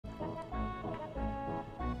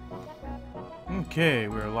Okay,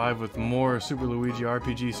 we're live with more Super Luigi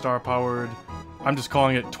RPG star-powered. I'm just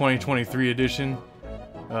calling it 2023 edition.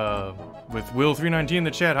 With Will319 in the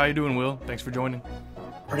chat. How you doing, Will? Thanks for joining.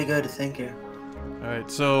 Pretty good, thank you. Alright,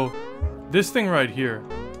 so this thing right here,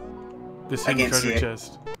 this hidden treasure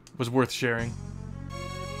chest, was worth sharing.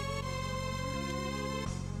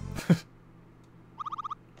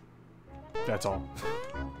 That's all.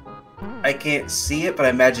 I can't see it, but I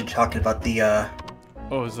imagine you're talking about the,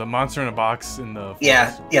 Oh, it's a monster in a box in the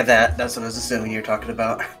forest. Yeah, that's what I was assuming you're talking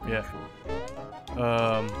about. Yeah.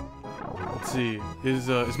 Let's see.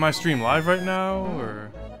 Is my stream live right now,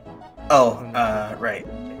 or? Oh, right.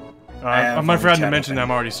 I might have forgotten to mention that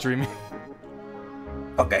I'm already streaming.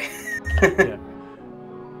 Okay. Yeah.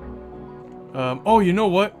 Oh, you know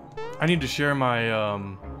what? I need to share my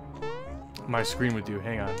my screen with you.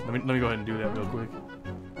 Hang on. Let me go ahead and do that real quick.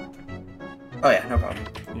 Oh yeah, no problem.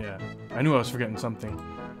 Yeah. I knew I was forgetting something.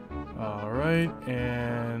 Alright,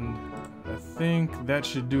 and I think that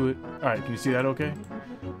should do it. Alright, can you see that okay?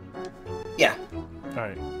 Yeah.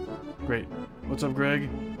 Alright, great. What's up, Greg?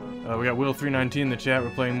 We got Will319 in the chat. We're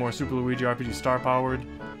playing more Super Luigi RPG star-powered.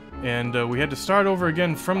 And we had to start over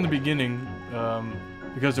again from the beginning,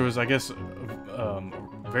 because there was, I guess, a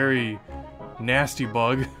very nasty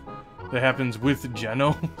bug that happens with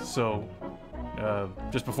Geno. So,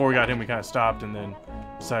 just before we got him, we kind of stopped and then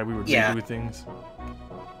decided we would redo things.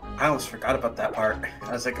 I almost forgot about that part.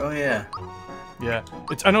 I was like, oh yeah. Yeah,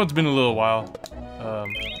 I know it's been a little while. I'll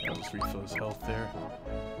just refill his health there.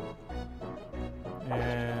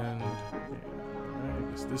 And yeah,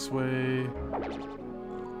 I guess this way.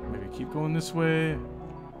 Maybe keep going this way.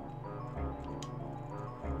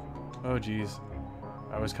 Oh geez,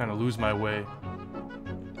 I always kind of lose my way.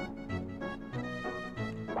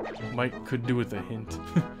 Mike could do with a hint.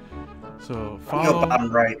 So follow. Go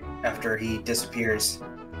bottom right after he disappears.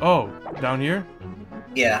 Oh, down here?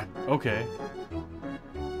 Yeah. Okay.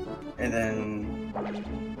 And then.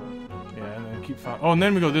 Yeah, and then keep following. Oh, and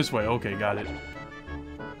then we go this way. Okay, got it.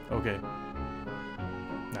 Okay.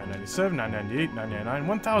 997, 998, 999,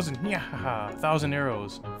 1000. Yeah, haha. 1,000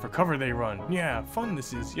 arrows. For cover they run. Yeah, fun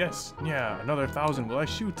this is. Yes. Yeah, another 1,000. Will I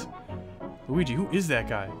shoot? Luigi, who is that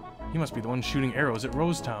guy? He must be the one shooting arrows at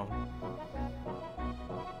Rosetown.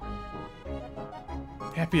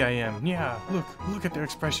 Happy I am. Yeah, look at their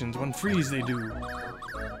expressions. When freeze they do.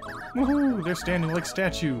 Woohoo! They're standing like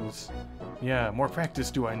statues. Yeah, more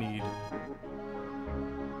practice do I need.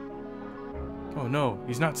 Oh no,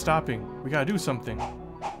 he's not stopping. We gotta do something.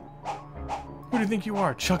 Who do you think you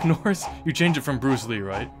are, Chuck Norris? You changed it from Bruce Lee,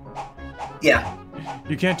 right? Yeah.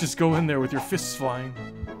 You can't just go in there with your fists flying.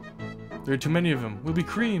 There are too many of them. We'll be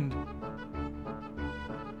creamed.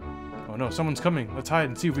 Oh no, someone's coming. Let's hide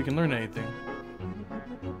and see if we can learn anything.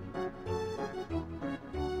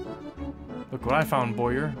 Look what I found,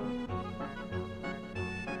 Boyer.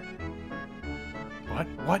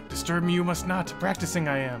 What? Disturb me you must not. Practicing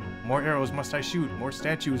I am. More arrows must I shoot. More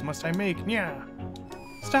statues must I make. Yeah.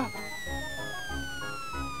 Stop.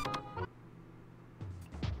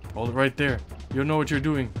 Hold it right there. You don't know what you're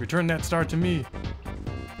doing. Return that star to me.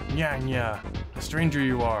 Yeah. A stranger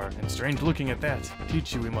you are, and strange looking at that.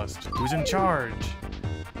 Teach you we must. Who's in charge?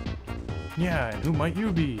 Yeah, and who might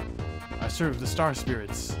you be? I serve the star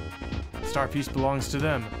spirits. The star piece belongs to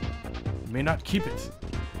them. You may not keep it.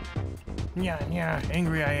 Yeah,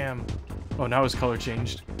 angry I am. Oh, now his color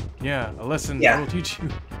changed. Yeah, a lesson I will teach you.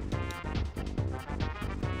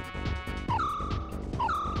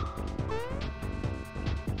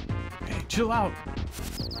 Hey, chill out.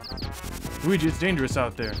 Luigi, it's dangerous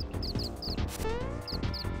out there.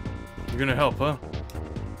 You're gonna help, huh?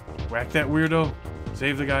 Whack that weirdo.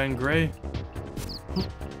 Save the guy in gray.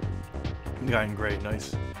 The guy in gray,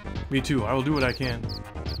 nice. Me too, I will do what I can.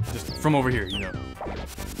 Just from over here, you know.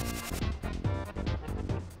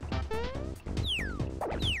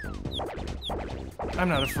 I'm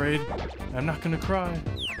not afraid. I'm not gonna cry.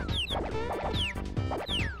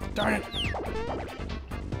 Darn it!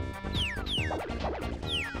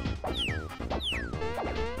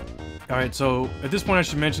 Alright, so at this point I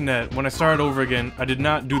should mention that when I started over again, I did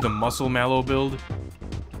not do the muscle Mallow build.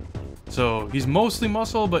 So he's mostly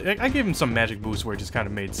muscle, but I gave him some magic boost where it just kind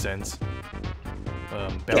of made sense.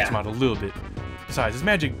 Balance him out a little bit. Besides, his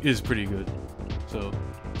magic is pretty good. So,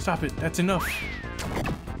 stop it, that's enough.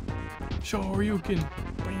 Shoryuken.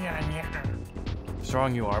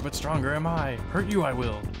 Strong you are, but stronger am I. Hurt you I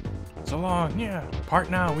will. So long, yeah. Part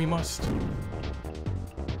now, we must.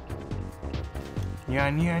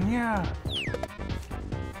 Yeah.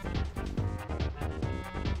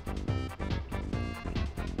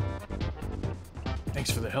 Thanks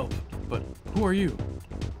for the help, but who are you?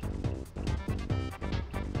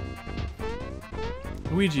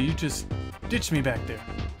 Luigi, you just ditched me back there.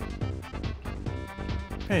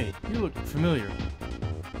 Hey, you look familiar.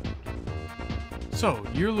 So,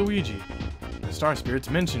 you're Luigi. The Star Spirits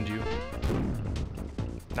mentioned you.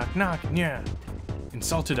 Knock knock, yeah.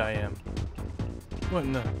 Insulted I am. What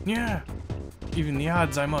in the... yeah. Even the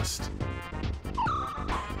odds I must.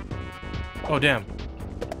 Oh, damn.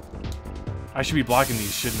 I should be blocking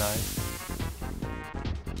these, shouldn't I?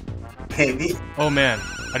 Maybe. Oh man,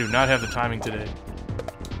 I do not have the timing today.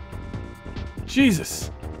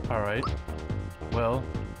 Jesus! Alright. Well...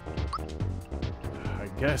 I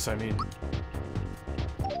guess, I mean...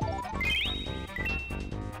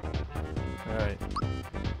 Alright.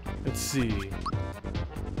 Let's see.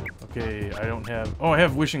 Okay, I don't have... Oh, I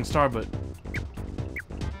have Wishing Star, but...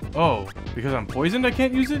 Oh, because I'm poisoned I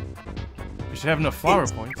can't use it? I should have enough flower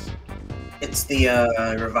points. It's the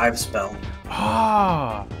revive spell.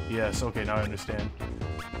 Ah! Yes, okay, now I understand.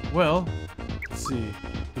 Well, let's see.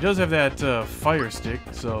 He does have that fire stick,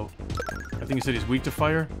 so... I think he said he's weak to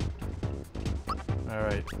fire.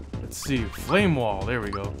 Alright, let's see. Flame Wall, there we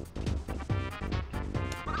go.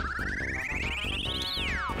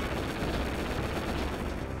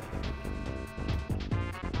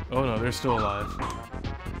 Oh no, they're still alive.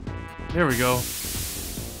 There we go.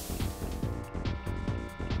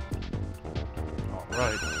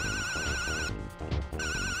 Alright.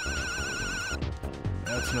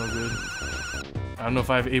 That's no good. I don't know if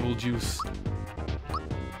I have Able Juice.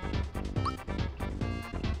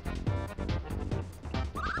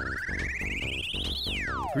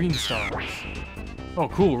 Green stars. Oh,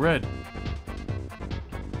 cool, red.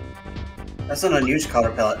 That's an unused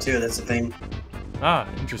color palette too, that's the thing. Ah,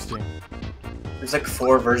 interesting. There's like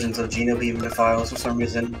 4 versions of Genobeam files for some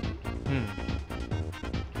reason.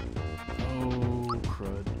 Oh,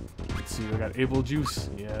 crud. Let's see, I got Able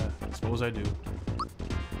Juice. Yeah, I suppose I do.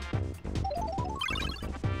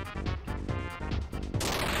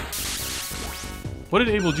 What did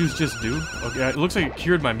Able Juice just do? Okay, it looks like it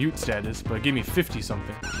cured my mute status, but it gave me 50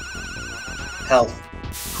 something. Health.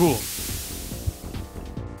 Cool.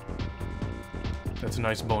 That's a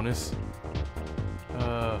nice bonus.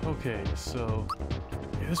 Okay, so...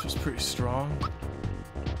 yeah, this was pretty strong.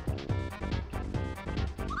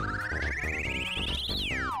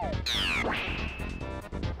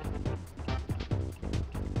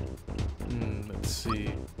 Let's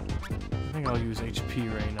see. I think I'll use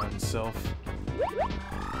HP Rain on Self.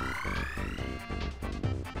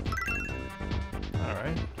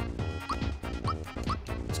 Alright.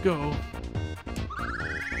 Let's go.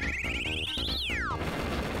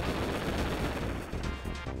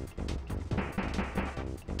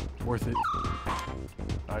 Worth it.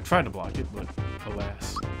 I tried to block it, but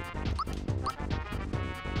alas.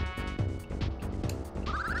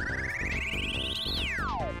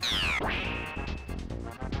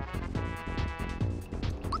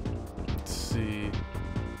 Let's see.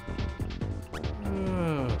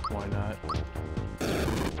 Why not?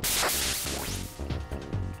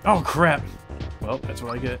 Oh crap! Well, that's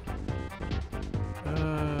what I get.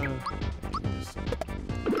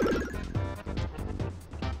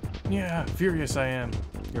 Yeah, furious I am.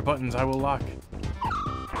 Your buttons I will lock.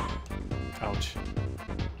 Ouch.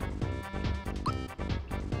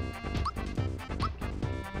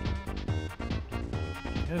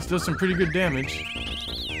 Yeah, this does some pretty good damage.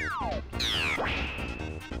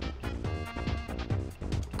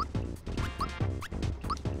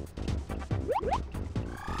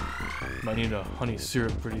 Might need a honey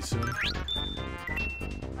syrup pretty soon.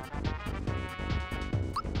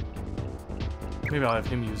 Maybe I'll have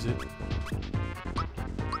him use it.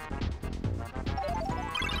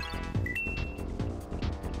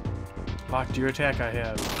 Locked your attack I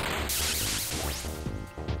have.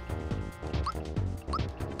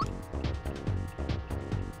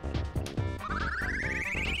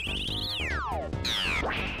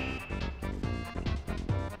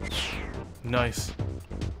 Nice.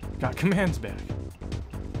 Got commands back.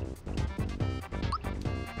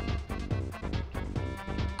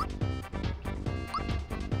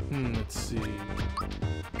 Let's see.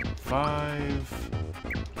 5.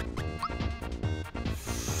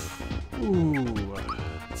 Ooh.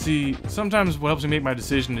 See, sometimes what helps me make my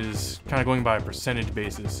decision is kind of going by a percentage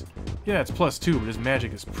basis. Yeah, it's +2, but his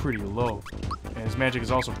magic is pretty low. And his magic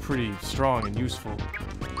is also pretty strong and useful.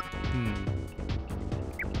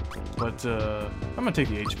 But, I'm gonna take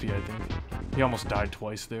the HP, I think. He almost died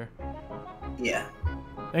twice there. Yeah.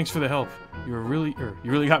 Thanks for the help. You really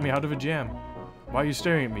got me out of a jam. Why are you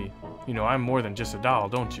staring at me? You know, I'm more than just a doll,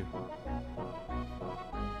 don't you?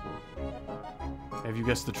 Have you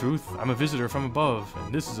guessed the truth? I'm a visitor from above,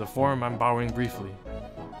 and this is a form I'm borrowing briefly.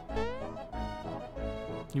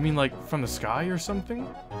 You mean like from the sky or something?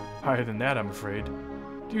 Higher than that, I'm afraid.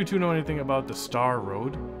 Do you two know anything about the Star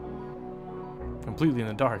Road? Completely in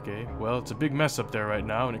the dark, eh? Well, it's a big mess up there right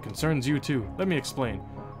now, and it concerns you too. Let me explain.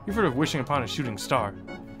 You've heard of wishing upon a shooting star.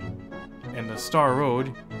 And the Star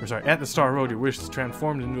Road, at the Star Road, your wish is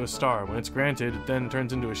transformed into a star. When it's granted, it then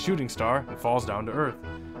turns into a shooting star and falls down to Earth.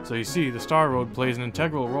 So you see, the Star Road plays an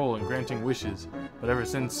integral role in granting wishes. But ever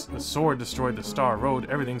since the sword destroyed the Star Road,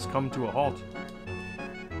 everything's come to a halt.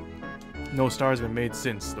 No stars have been made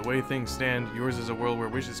since. The way things stand, yours is a world where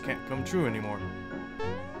wishes can't come true anymore.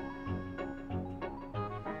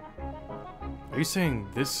 Are you saying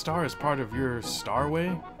this star is part of your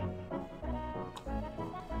Starway?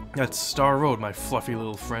 That's Star Road, my fluffy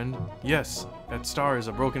little friend. Yes, that star is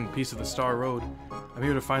a broken piece of the Star Road. I'm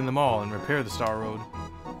here to find them all and repair the Star Road.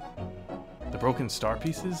 The broken star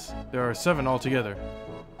pieces? There are 7 altogether.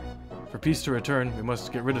 For peace to return, we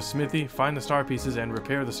must get rid of Smithy, find the star pieces, and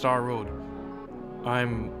repair the Star Road.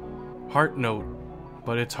 I'm Heart Note,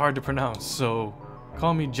 but it's hard to pronounce, so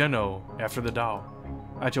call me Geno after the doll.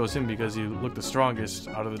 I chose him because he looked the strongest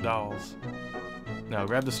out of the dolls. Now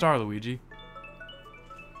grab the star, Luigi.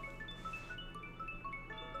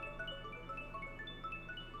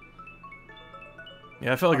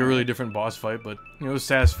 Yeah, I felt like a really different boss fight, but you know, it was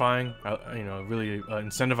satisfying. You know, it really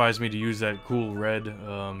incentivized me to use that cool red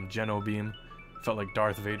Geno beam. Felt like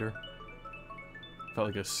Darth Vader. Felt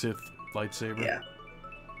like a Sith lightsaber. Yeah.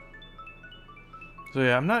 So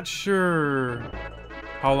yeah, I'm not sure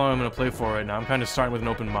how long I'm gonna play for right now. I'm kind of starting with an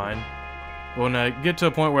open mind. But when I get to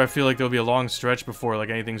a point where I feel like there'll be a long stretch before like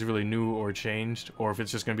anything's really new or changed, or if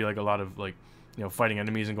it's just gonna be like a lot of like, you know, fighting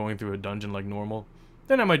enemies and going through a dungeon like normal,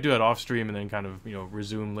 then I might do that off stream and then kind of, you know,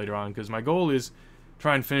 resume later on, because my goal is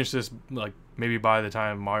try and finish this like maybe by the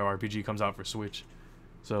time Mario RPG comes out for Switch.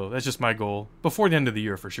 So that's just my goal before the end of the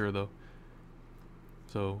year for sure, though.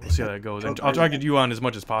 So we'll see how that goes. And I'll try to get you on as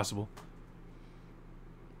much as possible.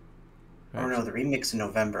 Oh no, the remix in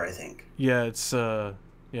November, I think. Yeah, it's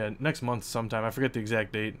yeah, next month sometime. I forget the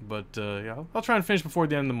exact date, but yeah, I'll try and finish before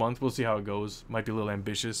the end of the month. We'll see how it goes. Might be a little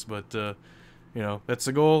ambitious, but you know, that's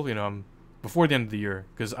the goal. You know, I'm before the end of the year,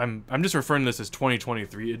 because I'm just referring to this as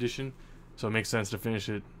 2023 edition, so it makes sense to finish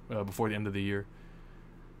it before the end of the year.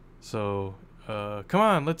 So come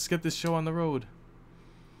on, let's get this show on the road.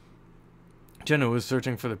 Geno is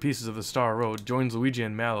searching for the pieces of the Star Road, joins Luigi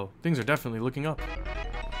and Mallow. Things are definitely looking up.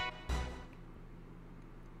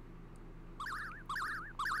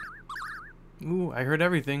 Ooh, I heard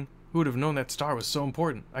everything. Who would have known that star was so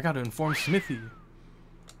important? I gotta inform Smithy.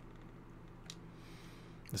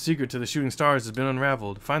 The secret to the shooting stars has been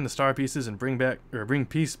unraveled. Find the star pieces and bring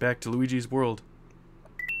peace back to Luigi's world.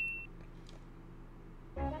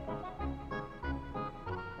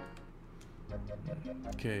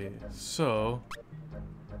 Okay, so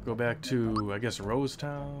go back to, I guess, Rose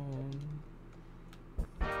Town.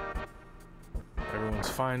 Everyone's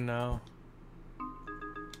fine now.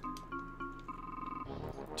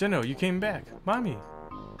 Geno, you came back. Mommy.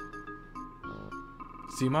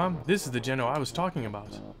 See, Mom? This is the Geno I was talking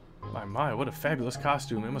about. My, what a fabulous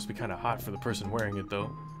costume. It must be kind of hot for the person wearing it,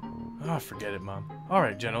 though. Ah, forget it, Mom.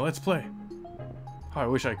 Alright, Geno, let's play. Oh, I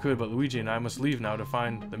wish I could, but Luigi and I must leave now to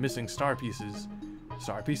find the missing star pieces.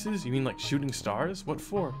 Star pieces? You mean like shooting stars? What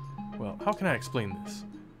for? Well, how can I explain this?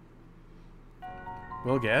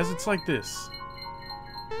 Well, Gaz, it's like this.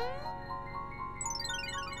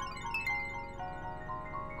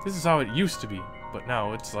 This is how it used to be, but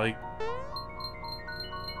now it's like...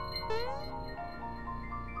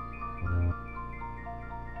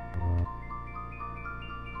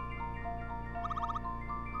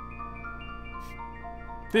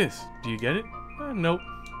 this. Do you get it? Nope.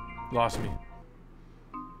 Lost me.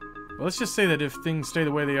 Well, let's just say that if things stay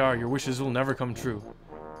the way they are, your wishes will never come true.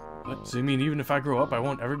 What? So you mean even if I grow up, I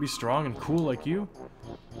won't ever be strong and cool like you?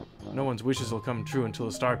 No one's wishes will come true until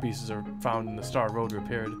the star pieces are found and the Star Road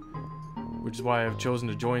repaired. Which is why I've chosen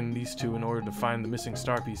to join these two in order to find the missing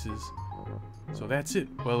star pieces. So that's it.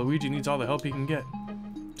 Well, Luigi needs all the help he can get.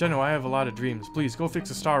 Geno, I have a lot of dreams. Please, go fix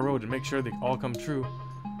the Star Road and make sure they all come true.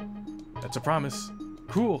 That's a promise.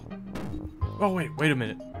 Cool. Oh, wait a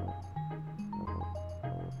minute.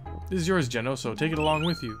 This is yours, Geno, so take it along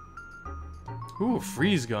with you. Ooh, a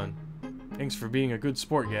freeze gun. Thanks for being a good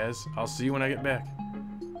sport, Gaz. I'll see you when I get back.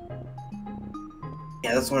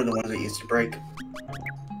 Yeah, that's one of the ones that used to break.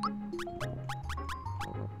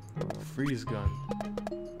 Freeze gun.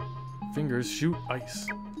 Fingers shoot ice.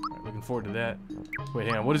 Right, looking forward to that. Wait,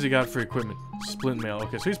 hang on. What does he got for equipment? Splint mail.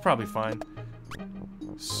 Okay, so he's probably fine.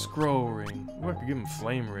 Scroll ring. Ooh, I could give him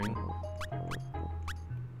flame ring.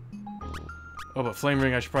 Oh, but Flame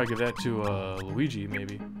Ring, I should probably give that to Luigi,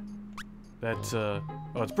 maybe. That's, oh,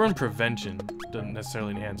 it's burn prevention. Doesn't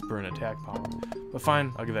necessarily enhance burn attack power. But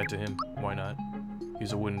fine, I'll give that to him. Why not?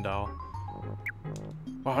 He's a wooden doll.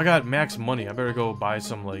 Oh, I got max money. I better go buy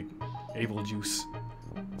some, like, Able Juice.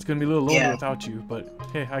 It's gonna be a little lonely without you, but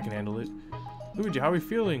hey, I can handle it. Luigi, how are you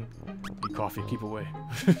feeling? Eat coffee, keep away.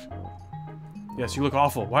 Yes, you look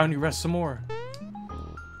awful. Why don't you rest some more?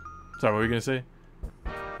 Sorry, what were you gonna say?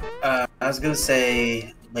 I was gonna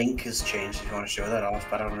say Link has changed if you want to show that off,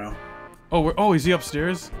 but I don't know. Oh, oh, is he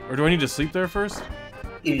upstairs? Or do I need to sleep there first?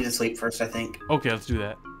 You need to sleep first, I think. Okay, let's do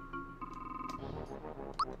that.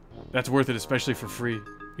 That's worth it, especially for free,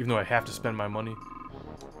 even though I have to spend my money.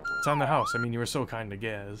 It's on the house. I mean, you were so kind to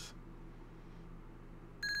Gaz.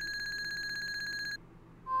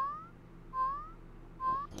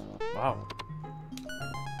 Wow.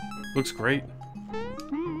 Looks great.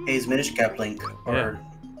 Hey, he's Minish Cap Link, or Yeah.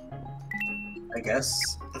 I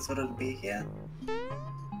guess that's what it would be, yeah.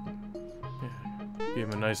 Give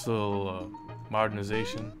him a nice little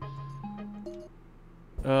modernization.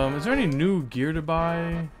 Is there any new gear to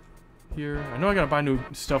buy here? I know I gotta buy new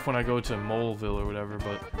stuff when I go to Moleville or whatever,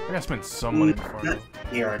 but I gotta spend some money before I Not go.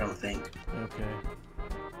 here, I don't think. Okay.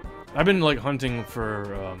 I've been like hunting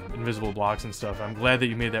for invisible blocks and stuff. I'm glad that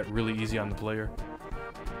you made that really easy on the player.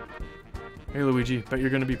 Hey Luigi, bet you're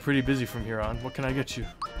gonna be pretty busy from here on. What can I get you?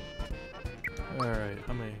 Alright,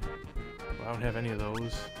 how many? Well, I don't have any of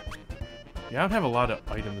those. Yeah, I don't have a lot of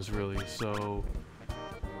items really, so...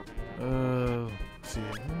 let's see,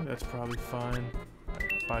 that's probably fine.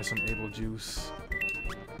 Buy some Able Juice.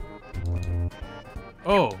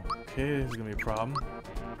 Oh, okay, this is gonna be a problem.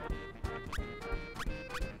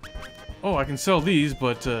 Oh, I can sell these,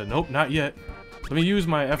 but nope, not yet. Let me use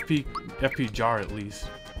my FP jar at least.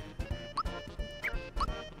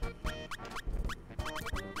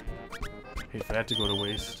 Hate for that to go to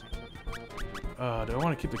waste. Do I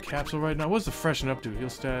want to keep the capsule right now? What's the freshen up do? Heal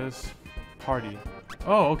status, party.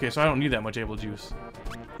 Oh, okay, so I don't need that much Able Juice.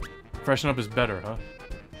 Freshen up is better, huh?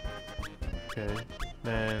 Okay,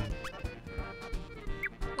 then...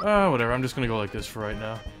 whatever, I'm just gonna go like this for right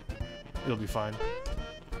now. It'll be fine.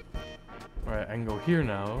 Alright, I can go here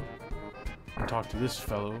now and talk to this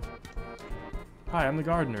fellow. Hi, I'm the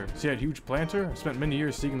gardener. See that huge planter? I spent many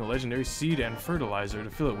years seeking the legendary seed and fertilizer to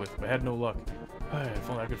fill it with, but had no luck. If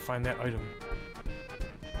only I could find that item.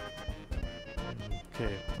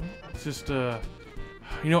 Okay, it's just, you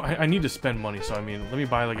know, I need to spend money, so I mean, let me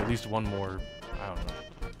buy, like, at least one more, I don't know.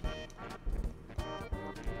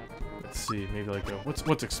 Let's see, maybe, like,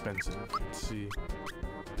 what's expensive? Let's see.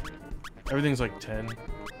 Everything's, like, 10.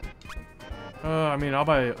 I mean, I'll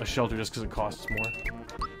buy a shelter just because it costs more.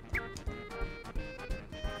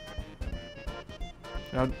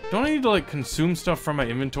 Now, don't I need to, like, consume stuff from my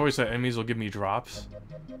inventory so that enemies will give me drops?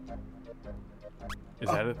 Is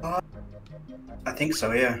that it? I think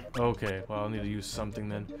so, yeah. Okay, well, I'll need to use something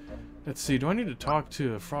then. Let's see, do I need to talk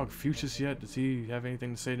to Frog Fuchsius yet? Does he have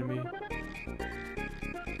anything to say to me?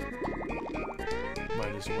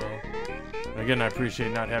 Might as well. And again, I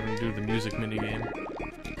appreciate not having to do the music minigame.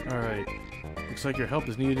 Alright. Looks like your help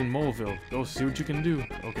is needed in Moleville. Go see what you can do.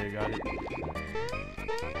 Okay, got it.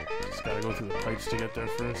 Just gotta go through the pipes to get there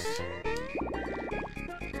first.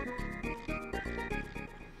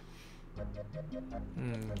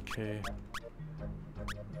 Okay.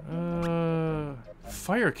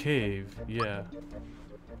 Fire Cave. Yeah.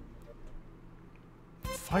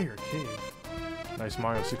 Fire Cave. Nice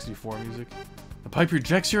Mario 64 music. The pipe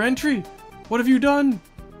rejects your entry! What have you done?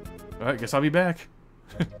 Alright, guess I'll be back.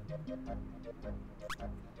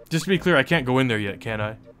 Just to be clear, I can't go in there yet, can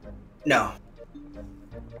I? No.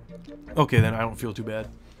 Okay, then I don't feel too bad.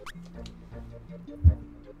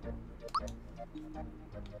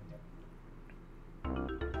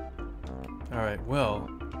 Alright, well,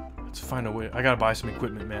 let's find a way. I gotta buy some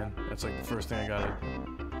equipment, man. That's like the first thing I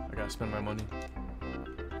gotta spend my money.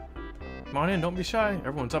 Come on in, don't be shy.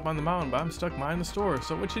 Everyone's up on the mountain, but I'm stuck behind the store,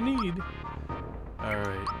 so what you need?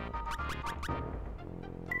 Alright.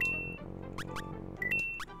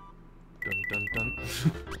 Dun dun dun.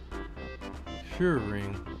 Sure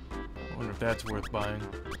ring. I wonder if that's worth buying.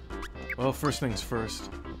 Well, first things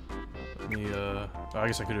first. Let me, I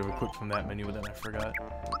guess I could have equipped from that menu, but then I forgot.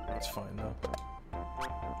 That's fine, though.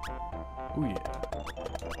 Oh yeah.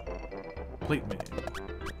 Plate menu.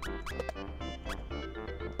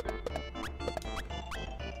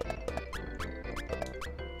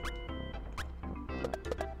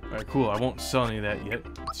 Alright, cool. I won't sell any of that yet.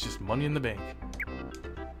 It's just money in the bank.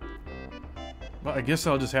 Well, I guess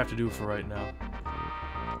I'll just have to do it for right now.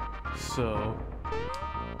 So...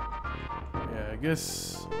 yeah, I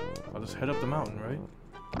guess... I'll just head up the mountain, right?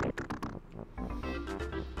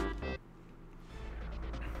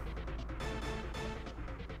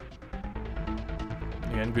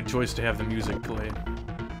 Again, good choice to have the music play.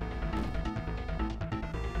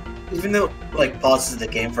 Even though it, like, pauses the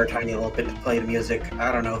game for a tiny little bit to play the music,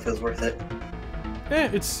 I don't know if it was worth it.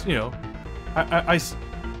 It's, you know, I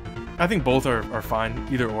think both are fine,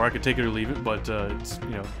 either or. I could take it or leave it, but, it's,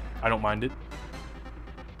 you know, I don't mind it.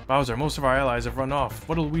 Bowser, most of our allies have run off.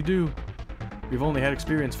 What'll we do? We've only had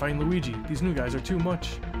experience fighting Luigi. These new guys are too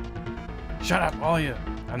much. Shut up, all of you.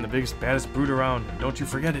 I'm the biggest, baddest brute around, and don't you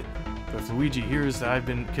forget it. But if Luigi hears that I've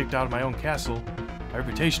been kicked out of my own castle, my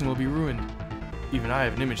reputation will be ruined. Even I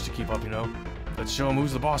have an image to keep up, you know. Let's show him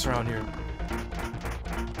who's the boss around here.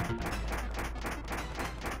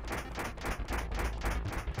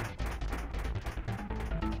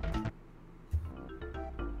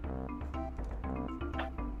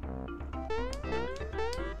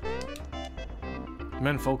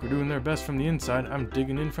 Menfolk are doing their best from the inside. I'm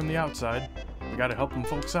digging in from the outside. We gotta help them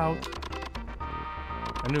folks out.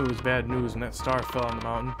 I knew it was bad news when that star fell on the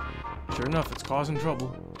mountain. Sure enough, it's causing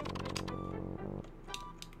trouble.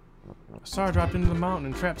 A star dropped into the mountain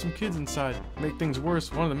and trapped some kids inside. To make things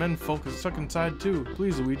worse, one of the menfolk is stuck inside too.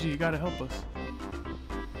 Please, Luigi, you gotta help us.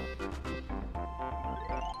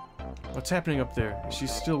 What's happening up there? Is she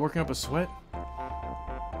still working up a sweat?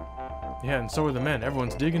 Yeah, and so are the men.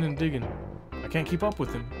 Everyone's digging and digging. I can't keep up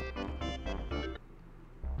with him.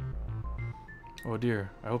 Oh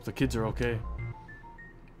dear, I hope the kids are okay.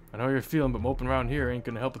 I know how you're feeling, but moping around here ain't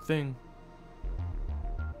gonna help a thing.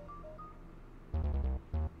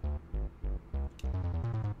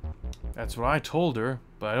 That's what I told her,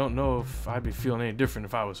 but I don't know if I'd be feeling any different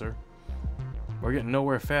if I was her. We're getting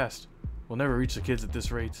nowhere fast. We'll never reach the kids at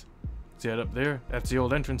this rate. See that up there? That's the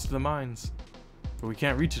old entrance to the mines. But we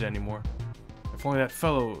can't reach it anymore. If only that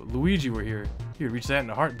fellow Luigi were here, he would reach that in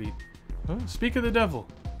a heartbeat. Huh? Speak of the devil.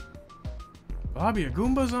 Bobby, a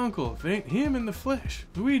Goomba's uncle. If it ain't him in the flesh.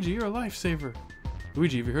 Luigi, you're a lifesaver.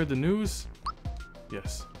 Luigi, have you heard the news?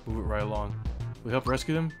 Yes. Move it right along. Will you help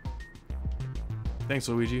rescue them? Thanks,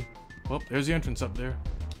 Luigi. Well, there's the entrance up there.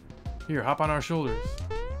 Here, hop on our shoulders.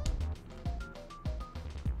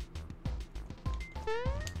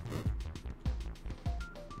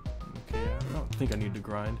 Okay, I don't think I need to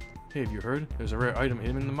grind. Hey, have you heard? There's a rare item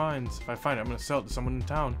hidden in the mines. If I find it, I'm gonna sell it to someone in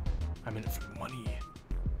town. I'm in it for the money.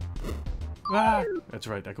 Ah! That's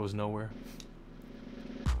right, that goes nowhere.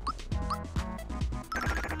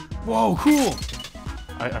 Whoa, cool!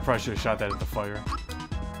 I probably should have shot that at the fire.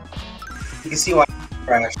 You can see why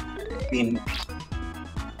Crash being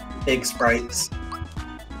big sprites.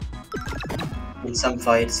 In some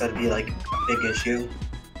fights, that'd be like a big issue.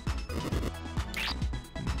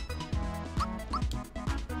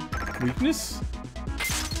 Weakness?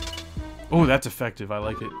 Oh, that's effective. I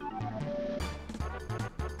like it.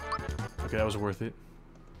 Okay, that was worth it.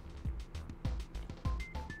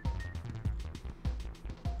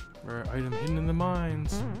 Rare item hidden in the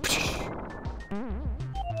mines.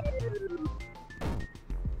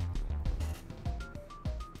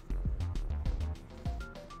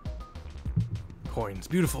 Coins.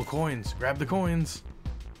 Beautiful coins. Grab the coins.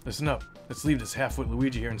 Listen up. Let's leave this half-wit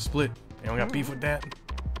Luigi here and split. Anyone got beef with that?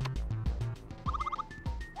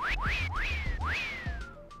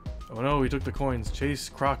 Oh no, we took the coins. Chase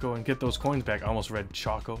Croco and get those coins back. I almost read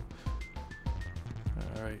Choco.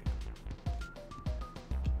 Alright.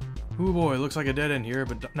 Ooh boy, looks like a dead end here,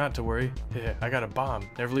 but not to worry. Yeah, I got a bomb.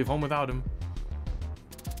 Never leave home without him.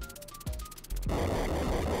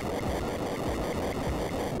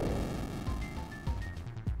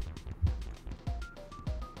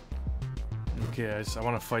 Okay, I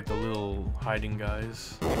want to fight the little hiding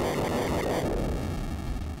guys.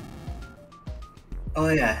 Oh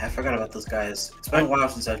yeah, I forgot about those guys. It's been a while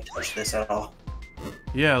since I've touched this at all.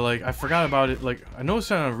 Yeah, like, I forgot about it. Like, I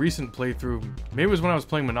noticed on a recent playthrough, maybe it was when I was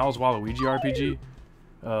playing Manal's Waluigi RPG.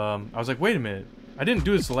 I was like, wait a minute. I didn't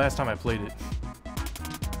do this the last time I played it.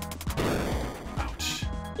 Ouch.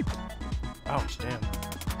 Ouch, damn.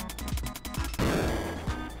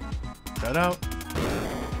 Cut out.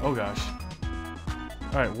 Oh gosh.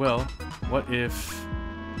 Alright, well, what if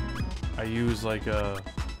I use like a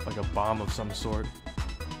bomb of some sort?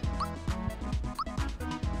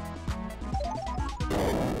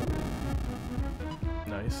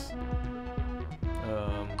 Nice.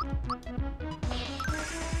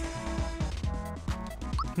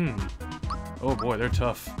 Oh boy, they're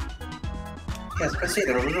tough. Yeah, I was gonna say,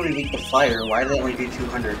 they're really weak to fire. Why do they only do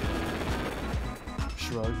 200?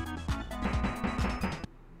 Shrug.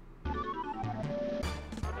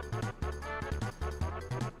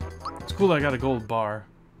 It's cool that I got a gold bar.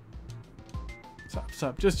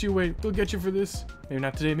 stop. Just you wait. We'll get you for this. Maybe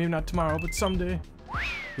not today, maybe not tomorrow, but someday. He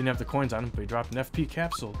didn't have the coins on him, but he dropped an FP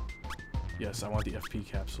capsule. Yes, I want the FP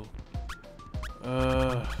capsule.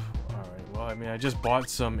 Alright, well, I mean, I just bought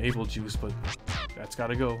some Able Juice, but that's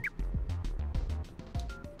gotta go.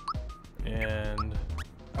 And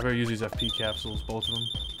I better use these FP capsules, both of them.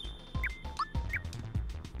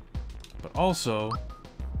 But also...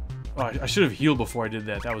 Oh, I should have healed before I did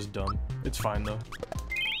that. That was dumb. It's fine, though.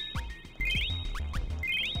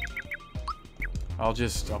 I'll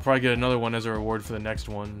probably get another one as a reward for the next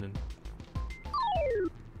one.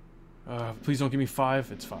 And please don't give me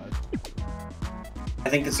 5. It's 5. I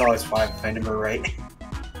think it's always 5 if I remember right.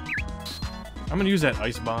 I'm gonna use that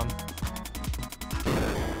ice bomb.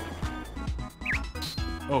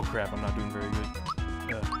 Oh crap, I'm not doing very good.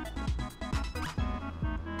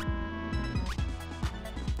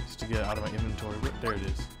 Just to get it out of my inventory. There it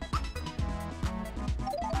is.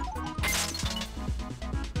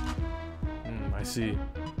 I see.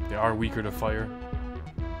 They are weaker to fire.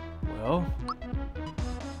 Well,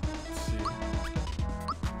 let's see.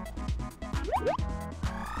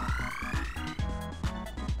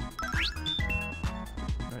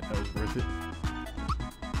 Alright, that was worth it.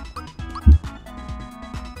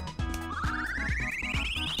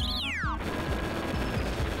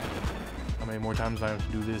 How many more times do I have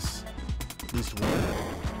to do this? At least one.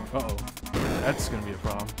 Uh-oh. That's gonna be a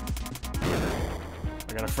problem.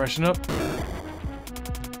 I gotta freshen up.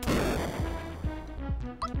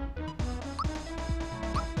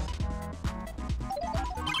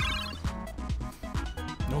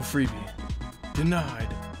 No freebie. Denied.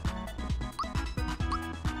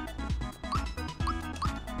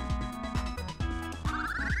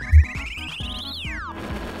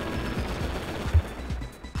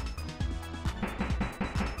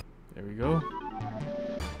 There we go.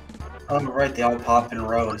 Oh, right, they all pop in a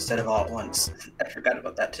row instead of all at once. I forgot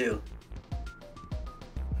about that too.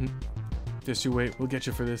 Just you wait, we'll get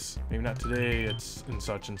you for this. Maybe not today, it's and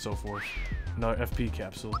such and so forth. Another FP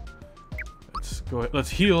capsule. Let's go ahead. Let's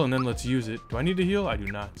heal and then let's use it. Do I need to heal? I do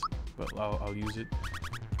not, but I'll use it.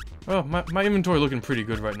 Oh, my inventory looking pretty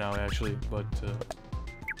good right now, actually, but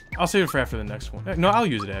I'll save it for after the next one. No, I'll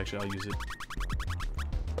use it, actually. I'll use it.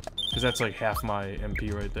 Because that's like half my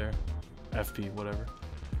MP right there. FP, whatever.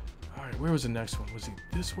 Alright, where was the next one? Was he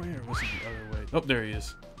this way or was he the other way? Oh, there he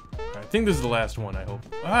is. Alright, I think this is the last one, I hope.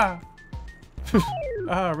 Ah!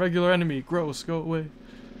 Ah, regular enemy. Gross, go away.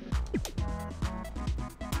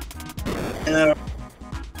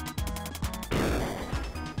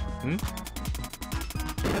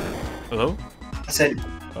 Hello? I said,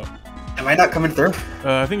 oh. Am I not coming through?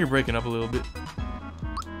 I think you're breaking up a little bit.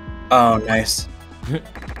 Oh, nice.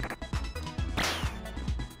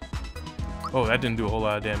 Oh, that didn't do a whole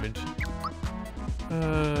lot of damage.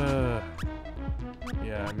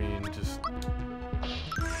 Yeah, I mean, just...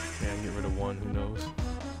 Yeah, I can get rid of one, who knows.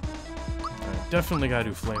 Right, definitely gotta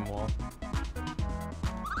do Flame Wall.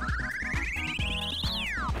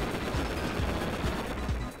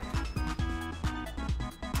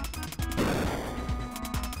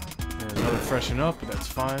 And another freshen up, but that's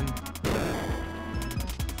fine.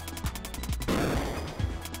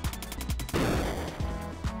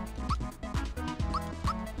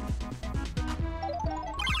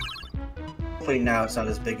 Hopefully now it's not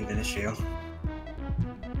as big of an issue.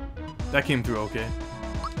 That came through okay.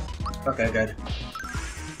 Okay, good.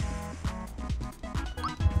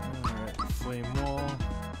 Alright, Flame Wall.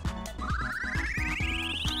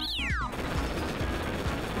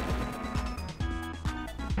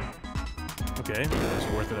 Okay, that's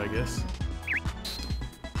worth it, I guess.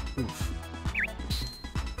 Oof.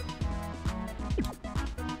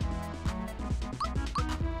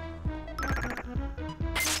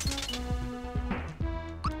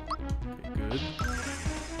 Good.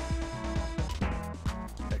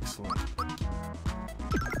 Excellent.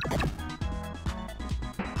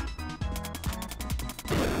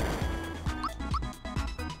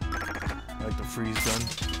 I like the freeze gun.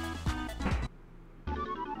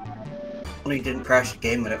 Only didn't crash the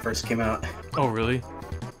game when it first came out. Oh, really?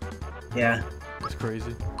 Yeah. That's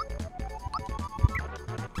crazy.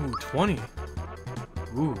 Ooh, 20.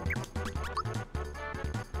 Ooh.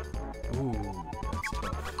 Ooh,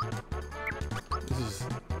 that's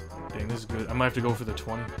tough. Dang, this is good. I might have to go for the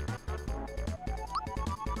 20.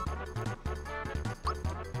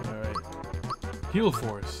 Alright. Heal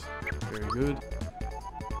Force. Very good.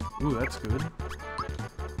 Ooh, that's good.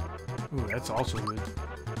 Ooh, that's also good.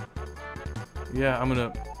 Yeah, I'm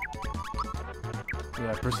gonna...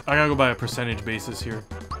 Yeah, I gotta go by a percentage basis here.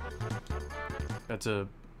 That's a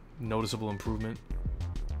noticeable improvement.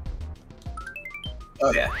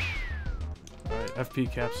 Oh, yeah. Alright. Alright,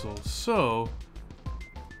 FP capsule. So...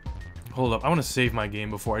 Hold up, I want to save my game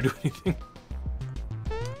before I do anything.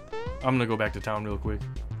 I'm gonna go back to town real quick.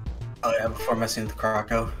 Oh yeah, before messing with the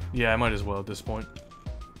Croco. Yeah, I might as well at this point.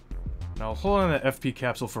 Now, I'll hold on to that FP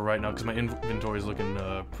capsule for right now, because my inventory is looking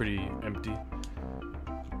pretty empty.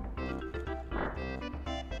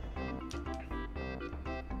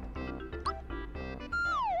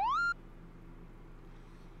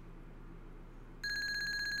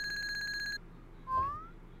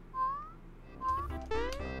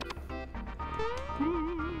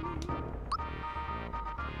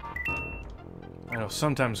 I know,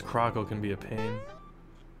 sometimes Croco can be a pain.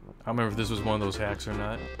 I don't remember if this was one of those hacks or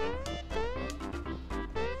not.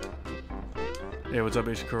 Hey, what's up,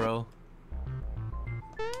 H. Carell?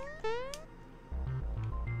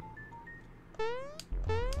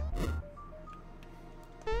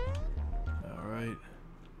 Alright.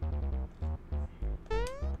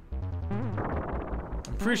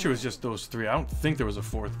 I'm pretty sure it was just those three. I don't think there was a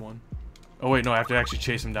fourth one. Oh wait, no, I have to actually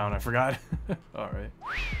chase him down. I forgot. Alright.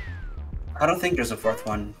 I don't think there's a fourth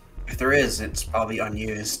one. If there is, it's probably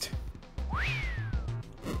unused.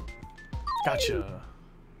 Gotcha.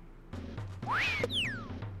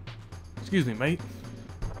 Excuse me, mate.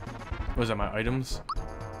 Was that my items?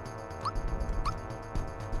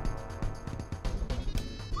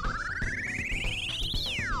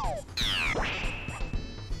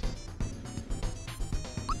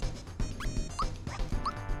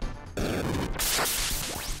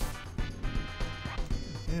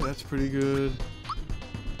 Yeah, that's pretty good.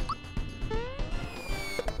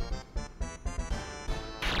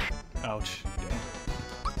 Ouch. Damn.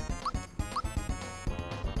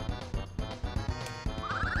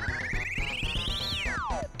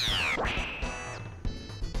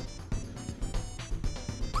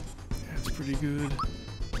 That's pretty good.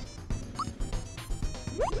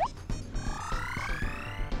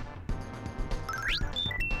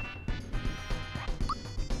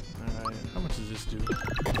 Alright, how much does this do?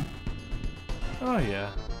 Oh yeah.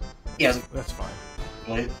 Yeah. That's fine.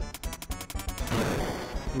 Wait.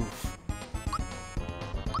 Oof.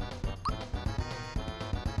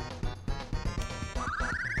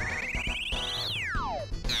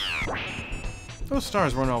 Those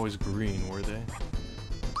stars weren't always green, were they?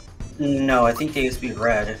 No, I think they used to be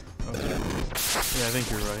red. Okay. Yeah, I think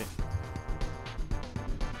you're right.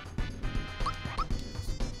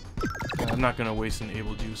 Yeah, I'm not gonna waste an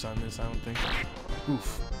able juice on this, I don't think.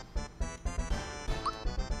 Oof.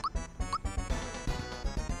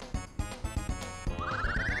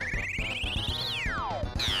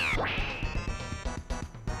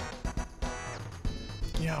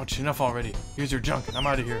 Ouch, enough already. Here's your junk, and I'm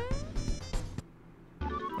out of here.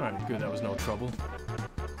 Alright, good, that was no trouble.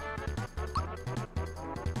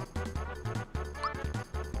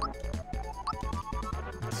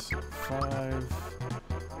 That's 5.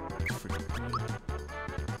 That's pretty good.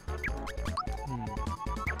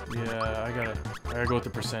 Yeah, I gotta go with the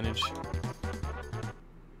percentage.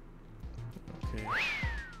 Okay.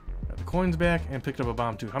 Got the coins back and picked up a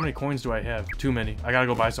bomb too. How many coins do I have? Too many. I gotta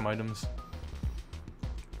go buy some items.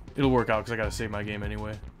 It'll work out because I gotta save my game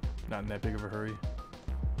anyway. Not in that big of a hurry.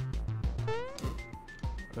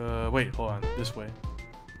 Wait, hold on. This way.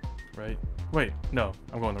 Right? Wait, no.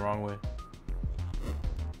 I'm going the wrong way.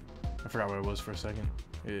 I forgot where it was for a second.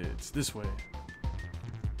 It's this way.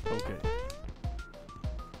 Okay.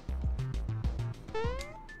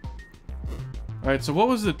 Alright, so what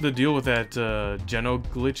was the deal with that Geno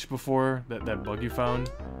glitch before? That bug you found?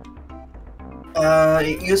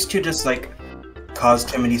 It used to just, like, cause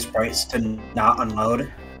too many sprites to not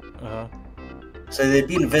unload. Uh-huh. So they'd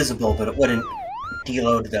be invisible, but it wouldn't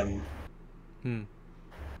deload them. Hmm.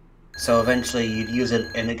 So eventually you'd use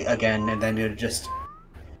it again, and then it would just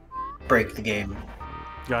break the game.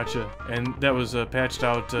 Gotcha. And that was patched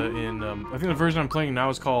out in, I think the version I'm playing now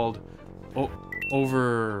is called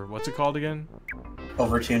what's it called again?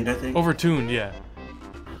 Overtuned, I think. Overtuned, yeah.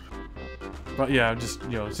 But yeah, just,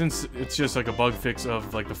 you know, since it's just like a bug fix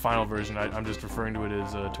of like the final version, I'm just referring to it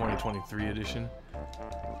as 2023 edition.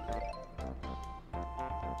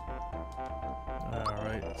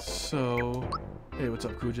 Alright, so... Hey, what's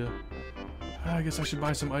up, Kuja? I guess I should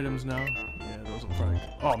buy some items now. Yeah, those will probably...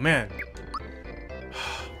 Oh, man!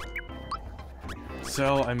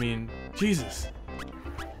 Sell, I mean... Jesus!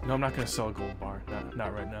 No, I'm not gonna sell a gold bar.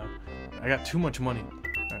 Not right now. I got too much money.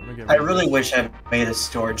 Right, I'm gonna get I really wish I made a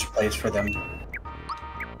storage place for them.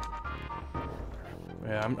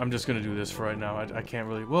 Yeah, I'm just gonna do this for right now. I can't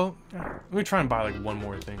really... Well, let me try and buy like one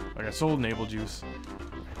more thing. Like I sold Navel Juice.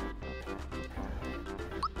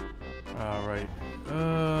 Alright.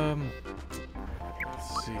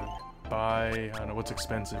 Let's see. buy, I don't know, what's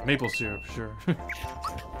expensive? Maple syrup, sure.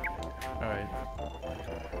 Alright.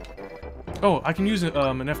 Oh, I can use an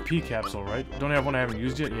FP capsule, right? Don't I have one I haven't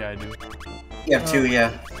used yet? Yeah, I do. You have 2,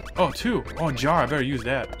 yeah. Oh, 2. Oh, jar, I better use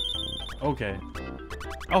that. Okay.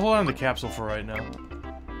 I'll hold on to the capsule for right now.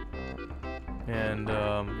 And,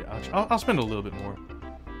 yeah, I'll spend a little bit more.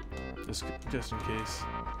 Just in case.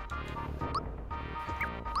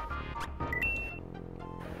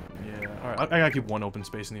 Yeah, alright, I gotta keep one open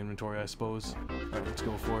space in the inventory, I suppose. Alright, let's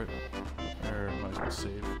go for it. Or, might as well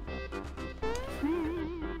save.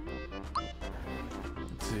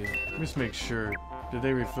 Let's see. Just make sure. Did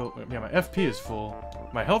they refill? Yeah, my FP is full.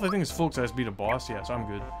 My health, I think, is full because I just beat a boss. Yeah, so I'm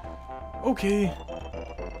good. Okay.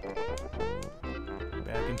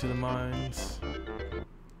 Back into the mines.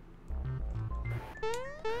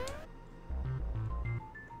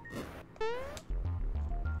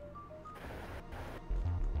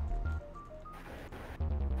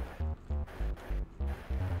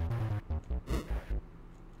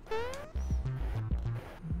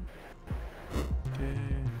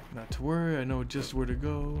 Not to worry, I know just where to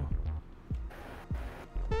go.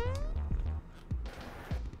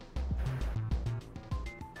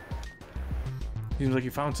 Seems like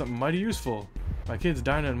you found something mighty useful. My kids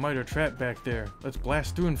Dinah and Mite are trapped back there. Let's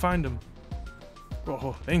blast through and find them.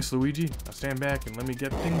 Oh, thanks, Luigi. Now stand back and let me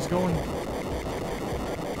get things going.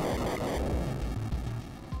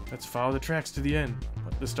 Let's follow the tracks to the end.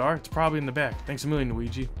 The star? It's probably in the back. Thanks a million,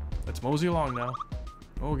 Luigi. Let's mosey along now.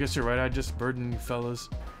 Oh, guess you're right. I just burdened you fellas.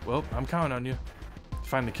 Well, I'm counting on you.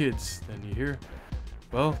 Find the kids, then you hear?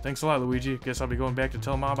 Well, thanks a lot, Luigi. Guess I'll be going back to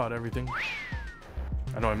tell Mom about everything.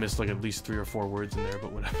 I know I missed like at least 3 or 4 words in there,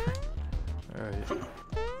 but whatever. Alright.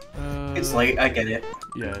 It's late, I get it.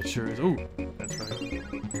 Yeah, it sure is. Ooh, that's right.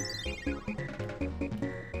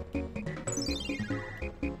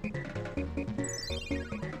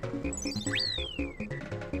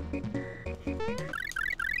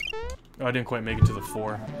 Oh, I didn't quite make it to the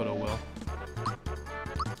 4, but oh well.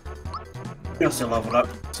 You're still leveled up,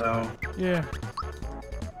 so... Yeah.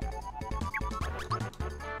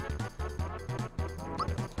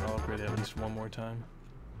 I'll upgrade it at least one more time.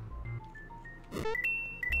 Oh,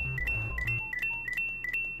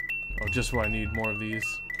 just what I need, more of these.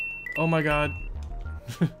 Oh my god.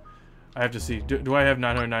 I have to see. Do I have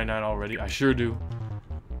 999 already? I sure do.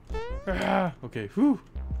 Ah, okay, whew.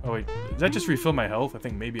 Oh wait, does that just refill my health? I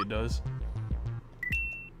think maybe it does.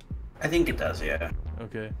 I think it does, yeah.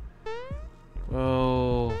 Okay.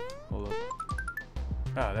 Well, hold up.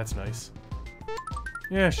 Ah, that's nice.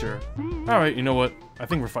 Yeah, sure. Alright, you know what? I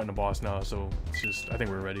think we're fighting a boss now, so it's just, I think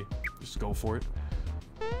we're ready. Just go for it.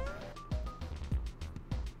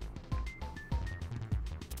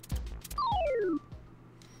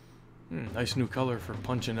 Nice new color for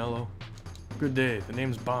Punchinello. Good day, the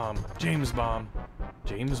name's Bomb. James Bomb.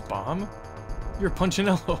 James Bomb? You're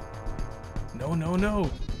Punchinello. No, no, no.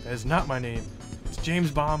 That is not my name. It's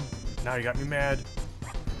James Bomb. Now you got me mad.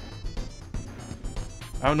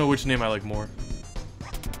 I don't know which name I like more.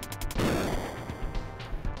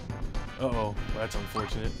 Uh-oh. Well, that's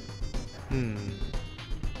unfortunate. I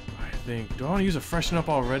think... Do I want to use a freshen up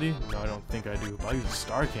already? No, I don't think I do. But I'll use a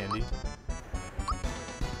star candy.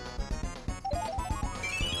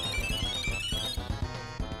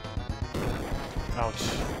 Ouch.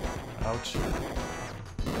 Ouch.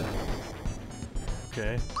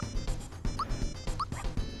 Okay.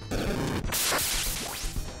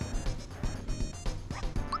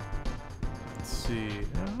 Let's see.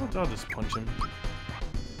 I'll just punch him.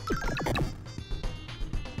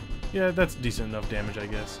 Yeah, that's decent enough damage, I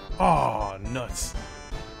guess. Oh, nuts.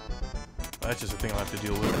 That's just a thing I'll have to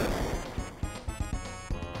deal with.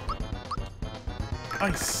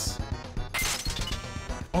 Ice.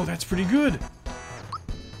 Oh, that's pretty good.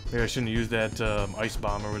 Maybe I shouldn't use that ice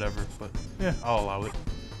bomb or whatever, but yeah, I'll allow it.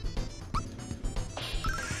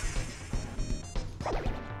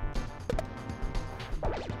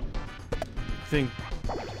 I think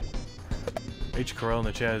H. Corell in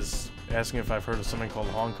the chat is asking if I've heard of something called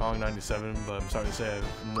Hong Kong 97, but I'm sorry to say I have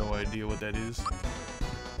no idea what that is.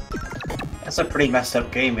 That's a pretty messed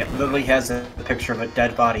up game. It literally has a picture of a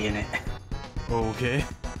dead body in it. Okay.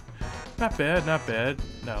 Not bad, not bad.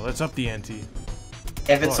 Now, let's up the ante.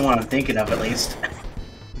 If it's the one I'm thinking of, at least.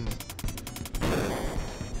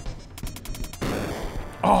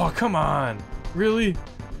 Oh, come on! Really?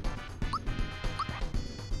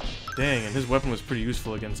 Dang, and his weapon was pretty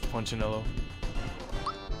useful against Punchinello.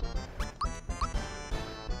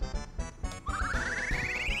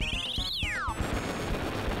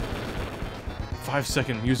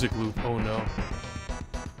 Five-second music loop, oh no.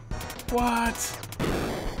 What?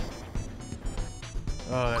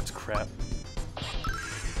 Oh, that's crap.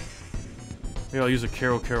 Maybe I'll use a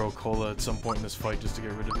Caro Cola at some point in this fight just to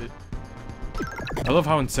get rid of it. I love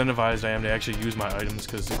how incentivized I am to actually use my items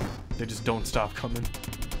because they just don't stop coming.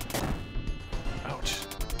 Ouch.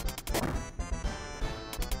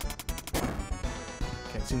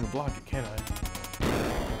 Can't seem to block it, can I?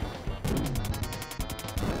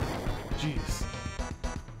 Jeez.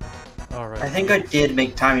 Alright. I think I did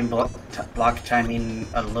make timing block timing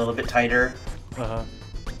a little bit tighter. Uh-huh.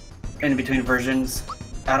 In between versions.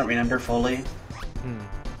 I don't remember fully.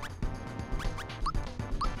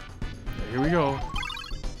 Yeah, here we go.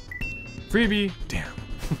 Freebie! Damn.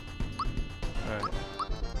 Alright.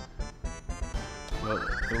 Well,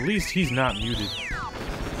 at least he's not muted.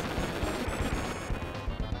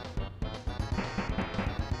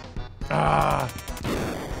 Ah!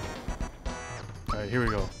 Alright, here we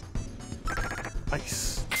go.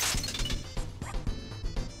 Ice.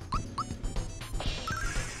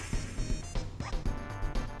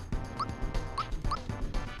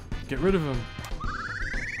 Get rid of him.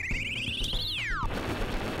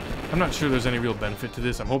 I'm not sure there's any real benefit to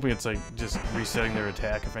this. I'm hoping it's like just resetting their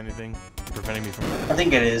attack, if anything, preventing me from... I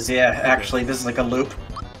think it is, yeah. Okay. Actually, this is like a loop.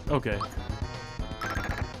 Okay.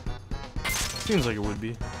 Seems like it would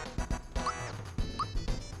be.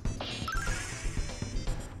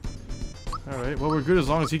 Alright, well we're good as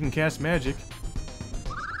long as he can cast magic.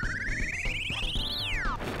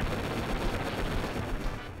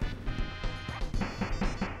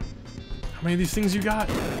 How many of these things you got?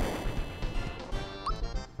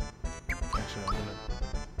 Actually, I'm gonna...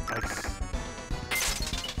 Ice.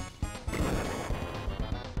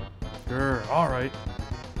 Grr, alright.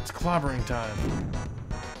 It's clobbering time.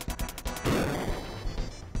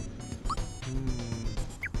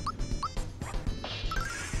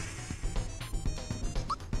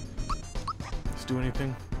 Let's do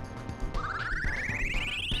anything.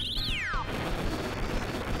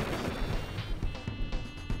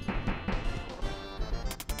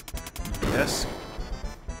 Yes.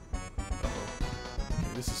 Uh-oh.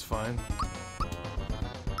 Okay, this is fine.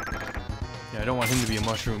 Yeah, I don't want him to be a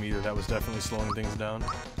mushroom either. That was definitely slowing things down.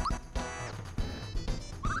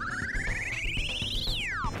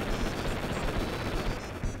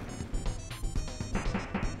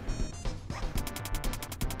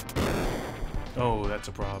 Oh, that's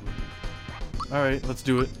a problem. Alright, let's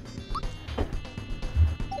do it.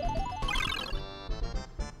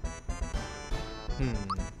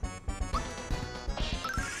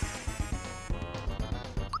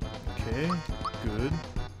 Okay, good.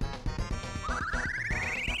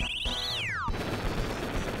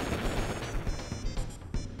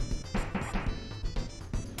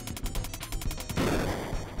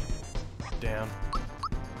 Damn.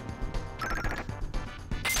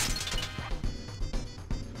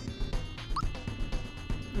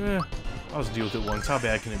 I'll just deal with it once. How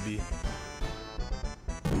bad can it be?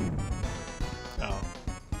 Oh.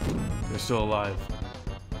 They're still alive.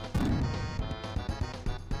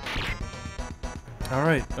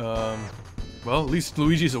 Alright, well, at least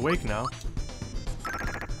Luigi's awake now.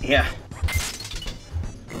 Yeah.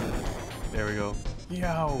 There we go.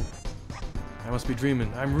 Yow! I must be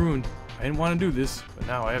dreaming. I'm ruined. I didn't want to do this, but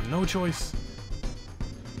now I have no choice.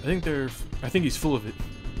 I think he's full of it.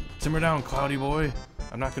 Simmer down, Cloudy boy.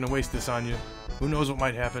 I'm not gonna waste this on you. Who knows what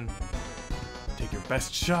might happen? Take your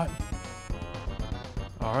best shot.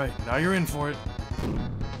 Alright, now you're in for it.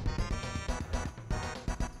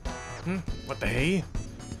 What the hey?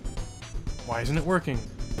 Why isn't it working?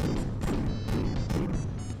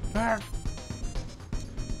 Ah.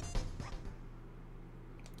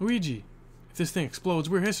 Luigi, if this thing explodes,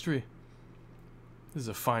 we're history. This is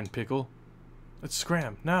a fine pickle. Let's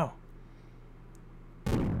scram, now.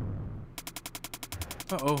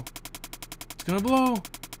 Uh-oh. It's gonna blow.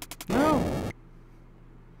 No!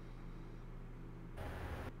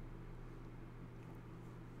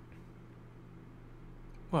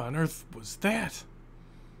 What on earth was that?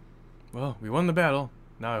 Well, we won the battle.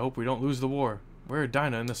 Now I hope we don't lose the war. Where are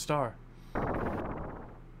Dinah and the star?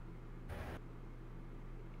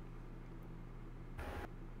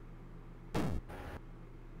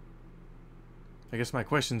 I guess my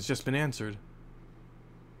question's just been answered.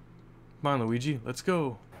 Come on, Luigi, let's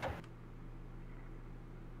go.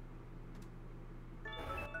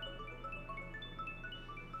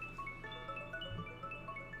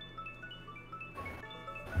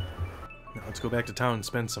 Now let's go back to town and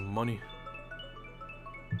spend some money.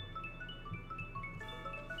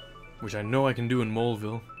 Which I know I can do in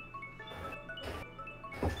Moleville.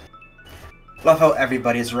 Love how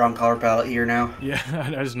everybody's the wrong color palette here now. Yeah,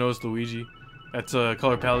 I just noticed Luigi. That's a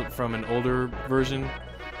color palette from an older version.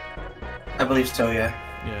 I believe so, yeah.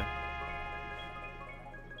 Yeah.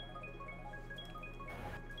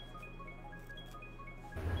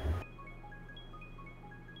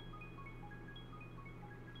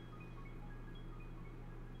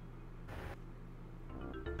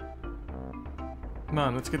 Come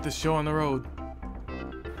on, let's get this show on the road.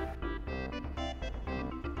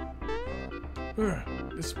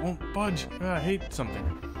 Ugh, this won't budge. I hate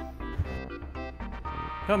something.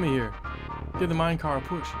 Help me here. Give the minecart a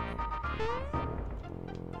push.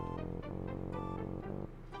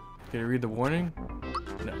 Can you read the warning?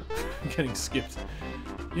 No. I'm getting skipped.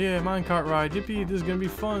 Yeah, minecart ride. Yippee, this is gonna be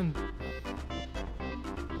fun.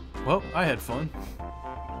 Well, I had fun.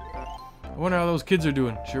 I wonder how those kids are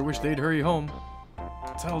doing. Sure wish they'd hurry home.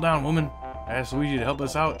 Settle down, woman. I asked Luigi to help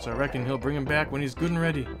us out, so I reckon he'll bring him back when he's good and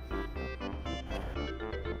ready.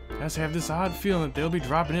 I just have this odd feeling that they'll be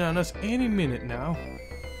dropping in on us any minute now.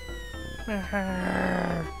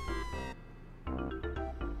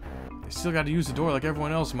 They still got to use the door like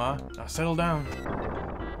everyone else, Ma. Now settle down.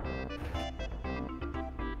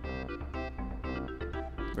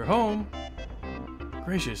 We're home.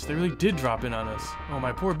 Gracious, they really did drop in on us. Oh,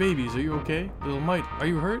 my poor babies, are you okay? Little Mite, are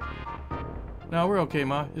you hurt? No, we're okay,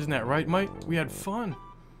 Ma. Isn't that right, Mite? We had fun.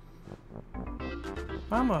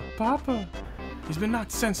 Mama, Papa. He's been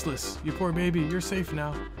knocked senseless. You poor baby, you're safe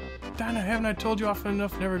now. Dinah, haven't I told you often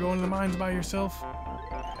enough never go into the mines by yourself?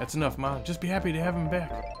 That's enough, Ma. Just be happy to have him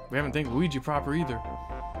back. We haven't thanked Luigi proper either.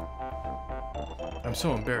 I'm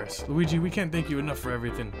so embarrassed. Luigi, we can't thank you enough for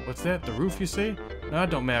everything. What's that? The roof, you say? No, it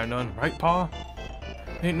don't matter none. Right, Pa?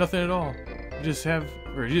 Ain't nothing at all. You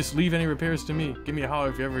just leave any repairs to me. Give me a holler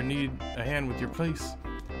if you ever need a hand with your place.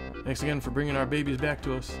 Thanks again for bringing our babies back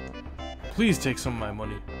to us. Please take some of my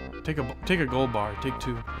money. Take a gold bar. Take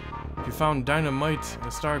 2. If you found dynamite and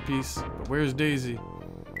a star piece, but where's Daisy?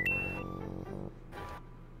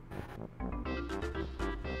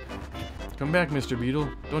 Come back, Mr. Beetle.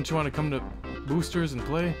 Don't you want to come to Boosters and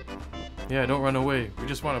play? Yeah, don't run away. We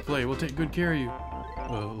just want to play. We'll take good care of you.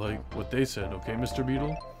 Like what they said, okay, Mr.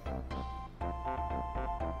 Beetle?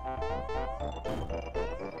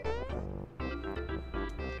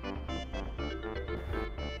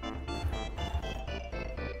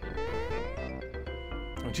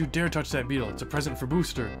 Don't you dare touch that beetle. It's a present for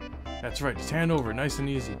Booster. That's right. Just hand over, nice and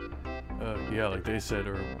easy. Yeah, like they said,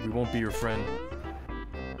 or we won't be your friend.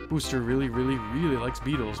 Booster really likes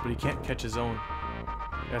beetles, but he can't catch his own.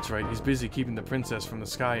 That's right. He's busy keeping the princess from the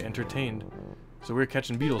sky entertained. So we're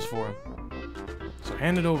catching beetles for him. So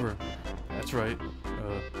hand it over. That's right.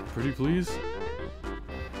 Pretty please?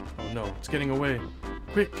 Oh no, it's getting away.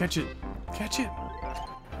 Quick, catch it. Catch it!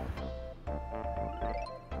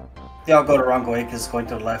 They all go the wrong way because it's going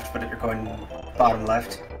to the left, but you're going bottom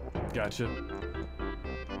left. Gotcha.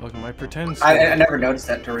 Look, my pretend... I never noticed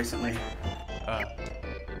that till recently.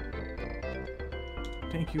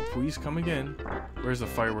 Thank you, please come again. Where's the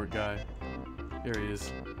firework guy? Here he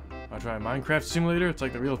is. Wanna try a Minecraft simulator? It's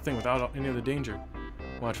like the real thing without any other danger.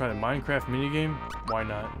 Wanna try the Minecraft minigame? Why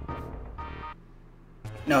not?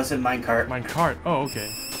 No, it's in minecart. Minecart? Oh, okay.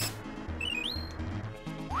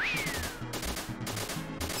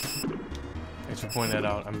 Thanks for pointing that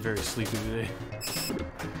out. I'm very sleepy today.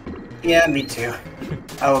 Yeah, me too.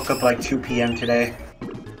 I woke up like 2 p.m. today.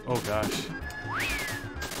 Oh gosh.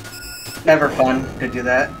 Never fun to do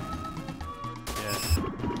that. Yeah.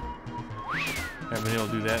 Haven't been able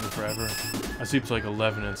to do that in forever. I sleep till like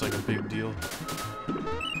 11 and it's like a big deal.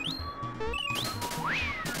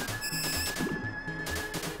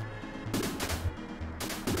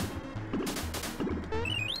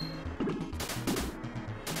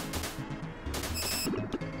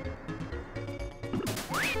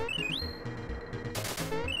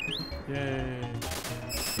 Yay.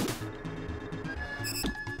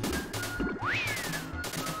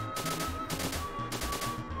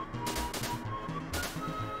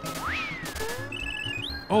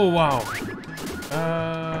 Oh, wow.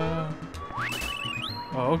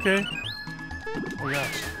 Oh, okay. Oh,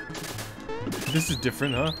 gosh. This is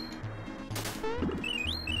different, huh?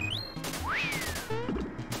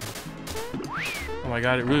 Oh my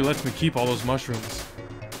god, it really lets me keep all those mushrooms.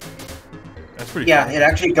 That's pretty Yeah, cool. it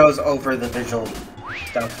actually goes over the visual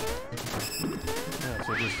stuff. Yeah,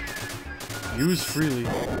 so just use freely.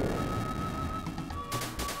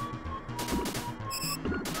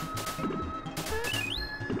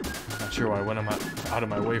 Not sure why I went out of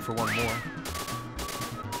my way for one more.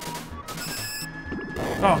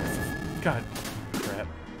 Oh, god, crap.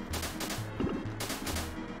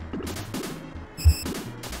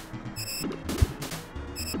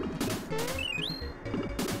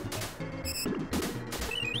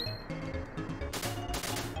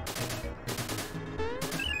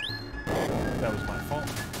 That was my fault.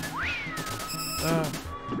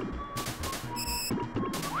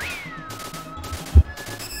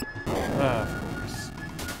 Of course.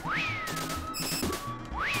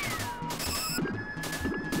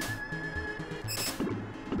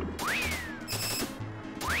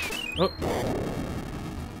 Oh.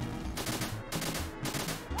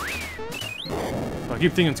 I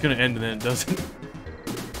keep thinking it's gonna end and then it doesn't.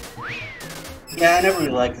 Yeah, I never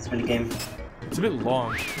really liked this minigame. It's a bit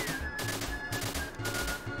long.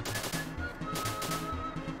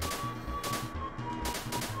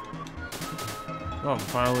 Oh, I'm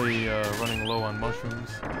finally running low on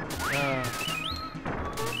mushrooms.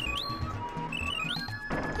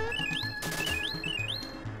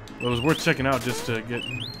 Well, it was worth checking out just to get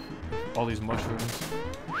all these mushrooms.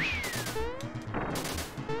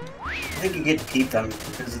 I think you get to keep them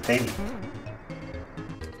because it's tiny.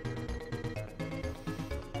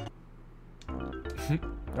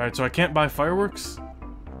 Alright, so I can't buy fireworks?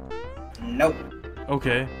 Nope.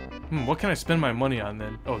 Okay. What can I spend my money on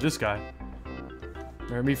then? Oh, this guy.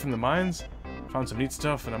 Remember me from the mines? Found some neat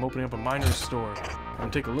stuff and I'm opening up a miner's store.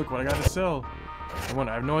 Come take a look what I got to sell. I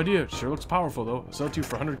have no idea. It sure looks powerful though. I'll sell it to you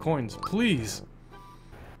for 100 coins. Please!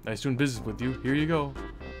 Nice doing business with you. Here you go.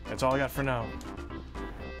 That's all I got for now.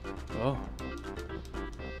 Well.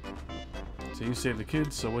 So you save the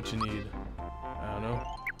kids, so what you need? I don't know.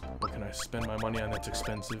 What can I spend my money on that's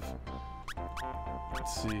expensive?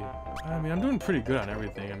 Let's see. I mean, I'm doing pretty good on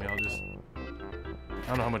everything. I mean, I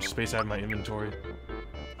don't know how much space I have in my inventory.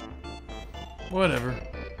 Whatever.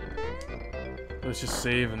 Let's just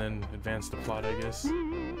save and then advance the plot, I guess.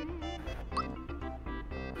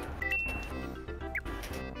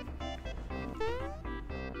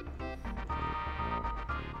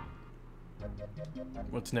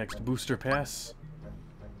 What's next? Booster pass?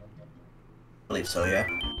 I believe so, yeah.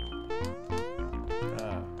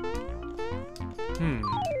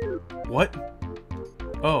 What?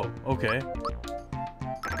 Oh, okay.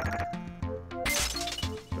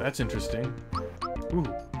 That's interesting. Ooh.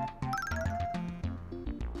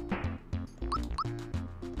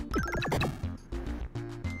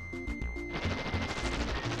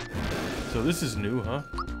 So this is new, huh?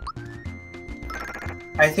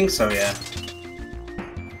 I think so, yeah.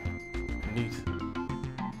 Neat.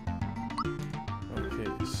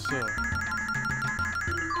 Okay, so...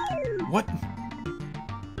 What?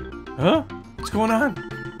 Huh? What's going on?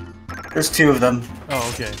 There's two of them.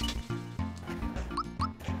 Oh, okay.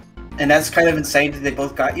 And that's kind of insane that they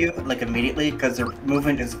both got you, like, immediately, because their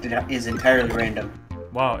movement is entirely random.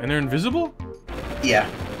 Wow, and they're invisible? Yeah.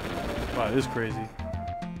 Wow, this is crazy.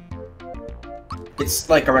 It's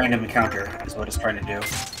like a random encounter, is what it's trying to do.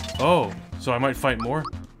 Oh, so I might fight more?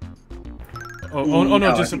 Oh, no,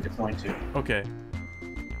 I just... think it's going to. Okay.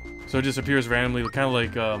 So it just appears randomly, kind of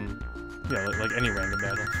like, yeah, like any random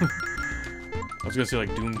battle. I was gonna say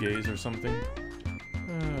like Doom Gaze or something.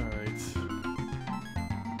 Alright.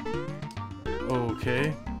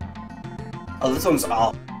 Okay. Oh, this one's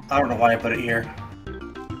all. I don't know why I put it here.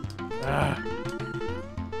 Ah.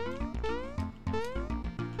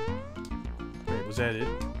 Wait, was that it?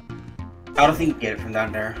 I don't think you can get it from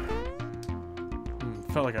down there.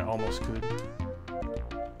 Felt like I almost could.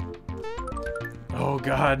 Oh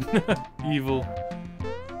god. Evil.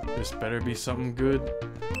 This better be something good.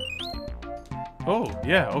 Oh,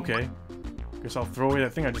 yeah, okay. Guess I'll throw away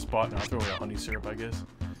that thing I just bought. No, I'll throw away a honey syrup, I guess.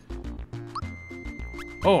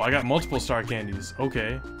 Oh, I got multiple star candies.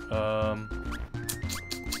 Okay.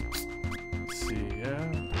 Let's see.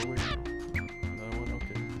 Yeah. Oh, wait. Another one.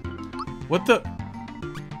 Okay. What the?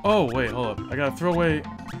 Oh, wait. Hold up. I gotta throw away.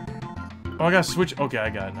 Oh, I gotta switch. Okay, I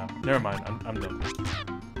got it now. Never mind. I'm done.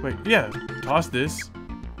 Wait. Yeah. Toss this.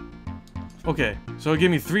 Okay. So it gave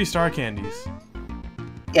me 3 star candies.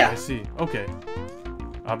 Yeah. I see. Okay.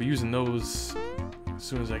 I'll be using those as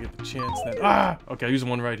soon as I get the chance. Then. Ah! Okay, I'll use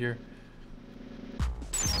one right here.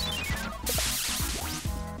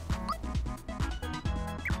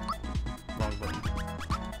 Wrong button.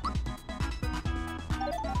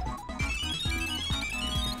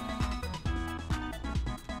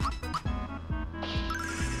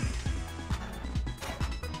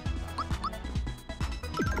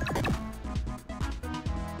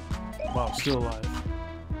 Wow, still alive.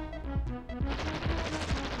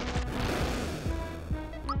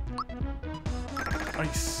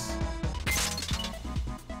 Nice.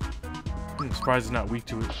 I'm surprised it's not weak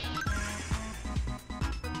to it.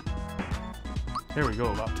 There we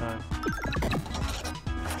go, about time.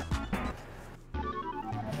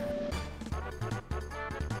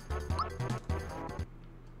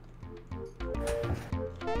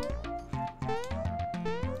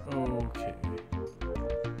 Okay.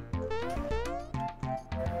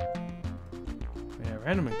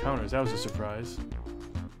 random encounters. That was a surprise.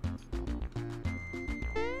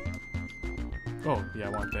 Oh, yeah, I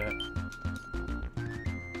want that.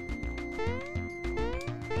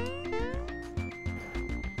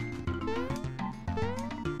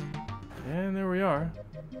 And there we are.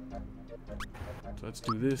 So let's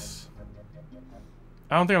do this.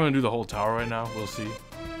 I don't think I'm gonna do the whole tower right now. We'll see.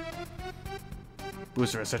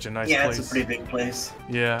 Booster is such a nice place. Yeah, it's a pretty big place.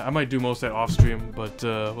 Yeah, I might do most of that off stream, but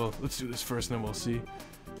well, let's do this first and then we'll see.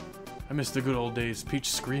 I miss the good old days. Peach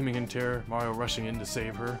screaming in terror, Mario rushing in to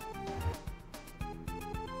save her.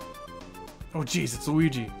 Oh jeez, it's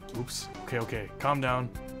Luigi. Oops. Okay, calm down.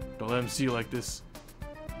 Don't let him see you like this.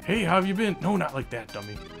 Hey, how have you been? No, not like that,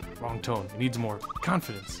 dummy. Wrong tone. It needs more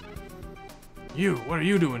confidence. You, what are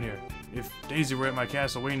you doing here? If Daisy were at my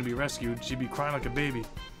castle waiting to be rescued, she'd be crying like a baby.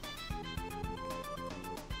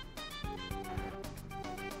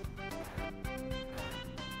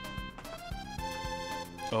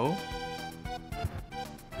 Oh?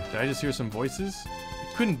 Did I just hear some voices?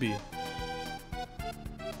 It couldn't be.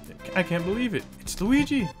 I can't believe it. It's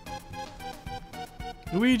Luigi!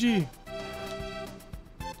 Luigi!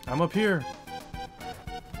 I'm up here.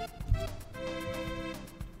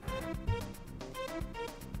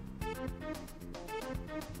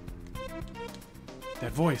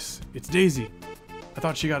 That voice. It's Daisy. I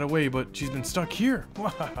thought she got away, but she's been stuck here.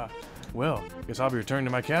 Well, guess I'll be returning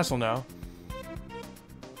to my castle now.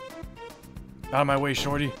 Out of my way,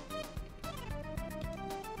 shorty.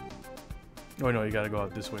 Oh no, you gotta go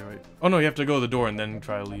out this way, right? Oh no, you have to go to the door and then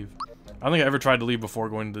try to leave. I don't think I ever tried to leave before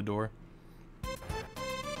going to the door.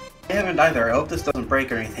 I haven't either. I hope this doesn't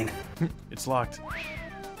break or anything. It's locked.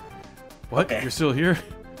 What? Okay. You're still here?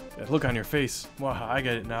 That look on your face. Wow, I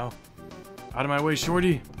get it now. Out of my way,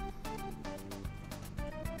 shorty.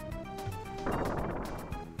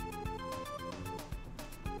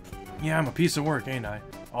 Yeah, I'm a piece of work, ain't I?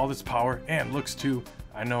 All this power, and looks too.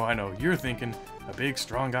 I know. You're thinking, a big,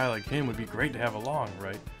 strong guy like him would be great to have along,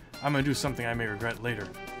 right? I'm gonna do something I may regret later.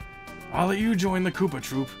 I'll let you join the Koopa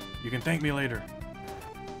Troop. You can thank me later.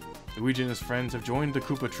 Luigi and his friends have joined the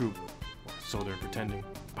Koopa Troop. Or so they're pretending.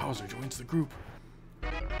 Bowser joins the group.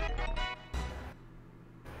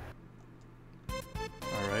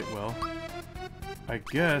 Alright, well. I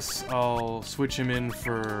guess I'll switch him in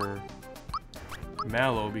for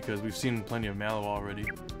Mallow, because we've seen plenty of Mallow already.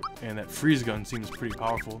 And that freeze gun seems pretty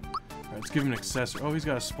powerful. Alright, let's give him an accessory. Oh, he's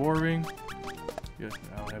got a spore ring. Yeah,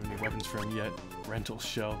 I don't have any weapons for him yet. Rental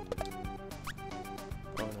shell.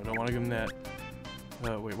 Oh no, don't want to give him that.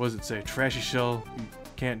 Wait, what does it say? Trashy shell you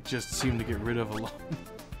can't just seem to get rid of alone.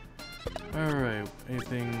 Alright,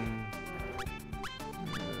 anything...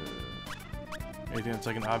 anything that's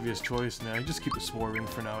like an obvious choice? Nah, just keep the spore ring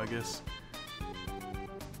for now, I guess.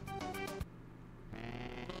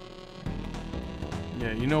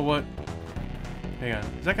 Yeah, you know what? Hang on.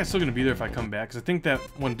 Is that guy still gonna be there if I come back? Because I think that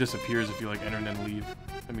one disappears if you like enter and then leave.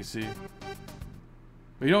 Let me see.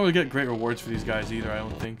 But you don't really get great rewards for these guys either, I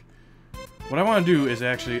don't think. What I want to do is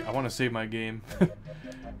actually, I want to save my game.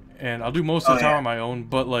 And I'll do most of the tower on my own,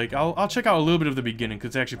 but like, I'll check out a little bit of the beginning, because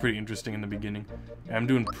it's actually pretty interesting in the beginning. And I'm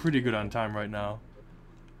doing pretty good on time right now.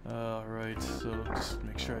 Alright, so just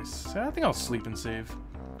make sure I think I'll sleep and save.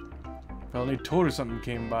 Well, they told her something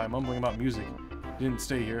came by, mumbling about music. Didn't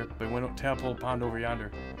stay here, but went up Tadpole Pond over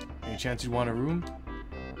yonder. Any chance you'd want a room?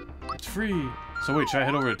 It's free. So wait, should I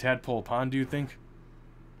head over to Tadpole Pond, do you think?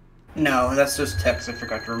 No, that's just text I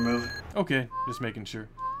forgot to remove. Okay, just making sure.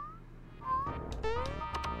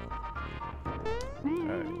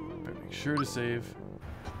 Alright, better make sure to save.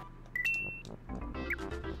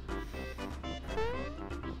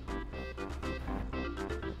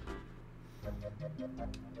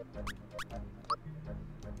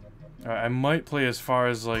 I might play as far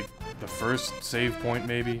as, like, the first save point,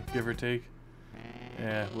 maybe, give or take.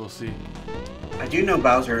 Yeah, we'll see. I do know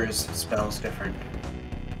Bowser's spell's different.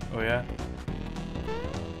 Oh, yeah?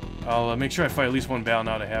 I'll make sure I fight at least one battle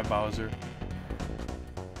now to have Bowser.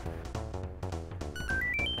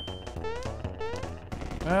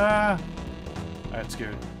 Ah! I got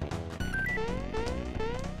scared.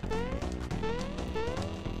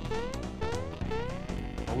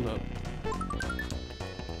 Hold up.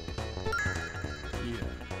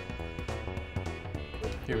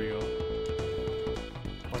 Here we go.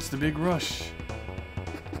 What's the big rush?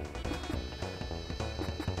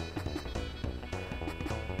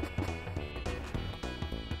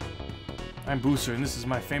 I'm Booster, and this is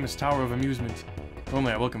my famous tower of amusement.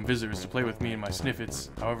 Normally I welcome visitors to play with me and my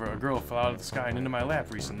sniffets. However, a girl fell out of the sky and into my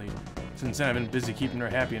lap recently. Since then I've been busy keeping her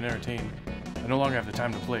happy and entertained. I no longer have the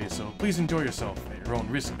time to play, so please enjoy yourself, at your own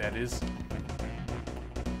risk, that is.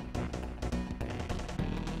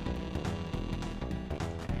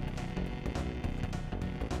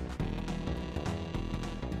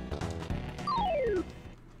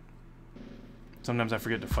 Sometimes I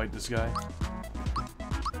forget to fight this guy.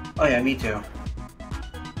 Oh yeah, me too.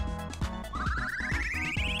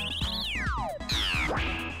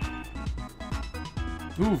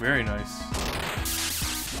 Ooh, very nice.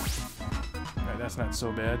 Alright, that's not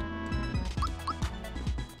so bad.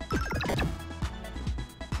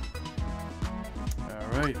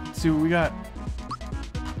 Alright, let's see what we got.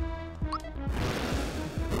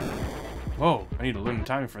 Whoa, I need to learn the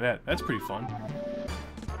timing for that. That's pretty fun.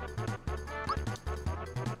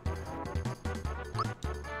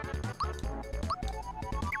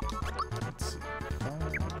 Let's see.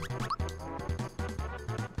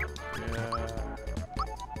 Yeah.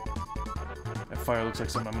 That fire looks like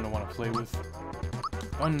something I'm going to want to play with.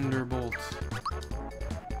 Thunderbolt.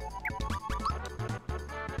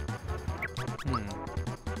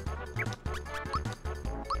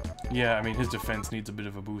 Yeah, I mean, his defense needs a bit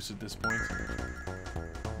of a boost at this point.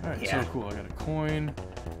 Alright, Yeah. so cool. I got a coin.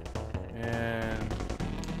 And...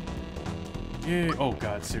 yay! Oh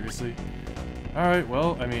god, seriously? Alright,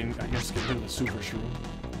 well, I mean, I guess get rid of the super shroom.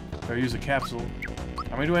 If I use a capsule...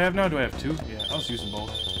 how many do I have now? Do I have 2? Yeah, I'll just use them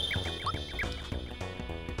both.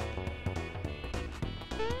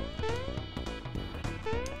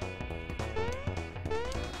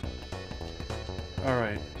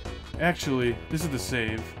 Alright. Actually, this is the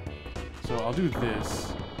save. So I'll do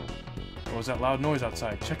this. What was that loud noise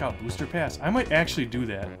outside? Check out Booster Pass. I might actually do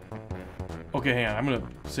that. Okay, hang on. I'm gonna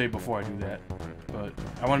save before I do that. But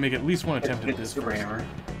I want to make at least one attempt at Get the this. super hammer.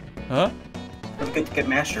 Huh? Don't get to get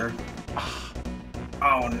Master.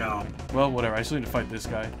 Oh no. Well, whatever. I still need to fight this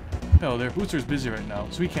guy. Hello there. Booster's busy right now,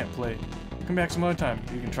 so he can't play. Come back some other time.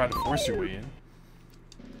 You can try to force your way in.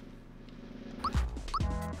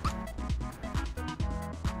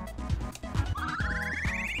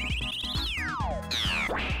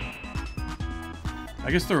 I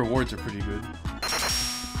guess the rewards are pretty good.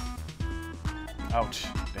 Ouch.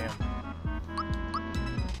 Damn.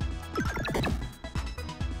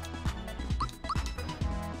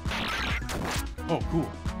 Oh,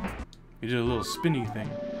 cool. He did a little spinny thing.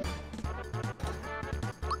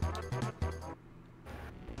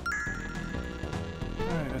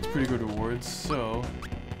 Alright, that's pretty good rewards. So,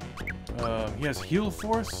 he has heal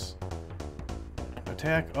force,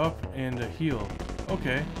 attack up, and a heal.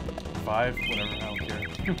 Okay. 5, whatever, I don't care.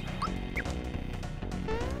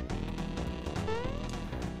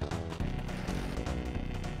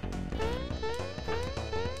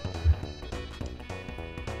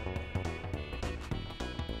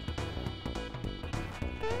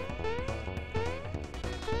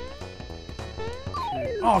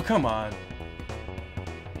 Oh, come on.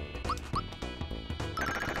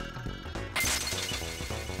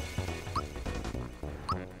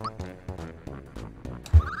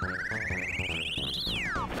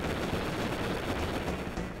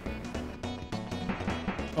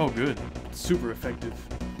 Oh, good. Super effective.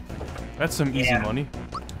 That's some easy money.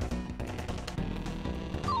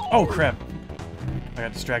 Oh, crap. I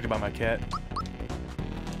got distracted by my cat.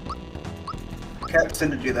 Cats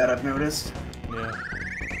tend to do that, I've noticed. Yeah.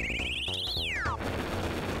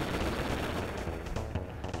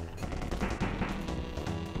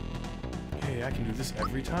 Hey, I can do this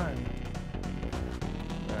every time.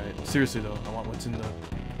 Alright, seriously though, I want what's in the...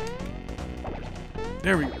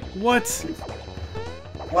 There we go. What?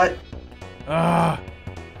 What? Ah!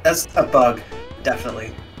 That's a bug,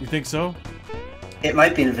 definitely. You think so? It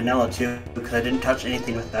might be in vanilla too, because I didn't touch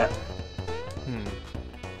anything with that.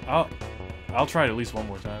 I'll try it at least one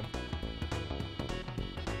more time.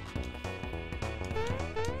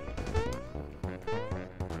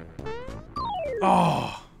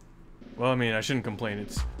 Oh! Well, I mean, I shouldn't complain.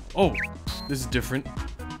 It's... oh! This is different.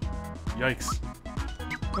 Yikes.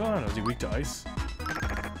 Oh, I don't know. Is he weak to ice?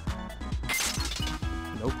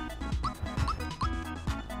 Nope.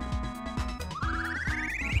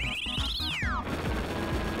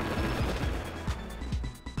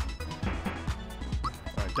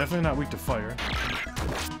 Alright, definitely not weak to fire.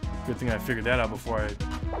 Good thing I figured that out before I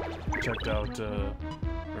checked out, or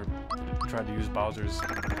tried to use Bowser's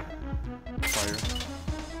fire.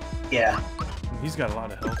 Yeah. He's got a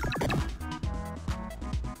lot of health.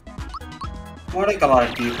 More like a lot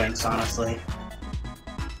of defense, honestly.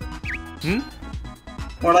 Hmm?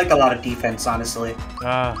 More like a lot of defense, honestly.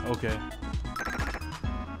 Ah, okay.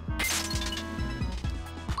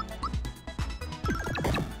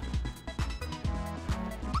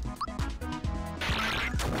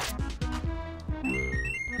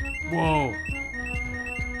 Whoa.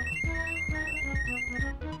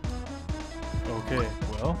 Okay,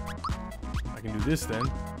 well, I can do this then.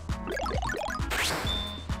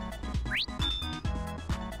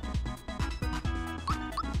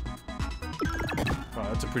 Wow,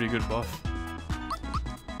 that's a pretty good buff.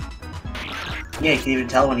 Yeah, you can even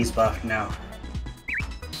tell when he's buffed now.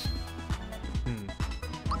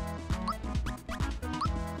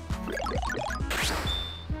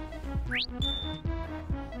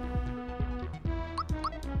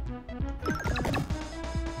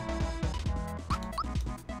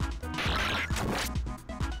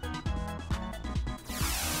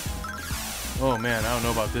 Oh man, I don't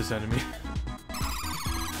know about this enemy.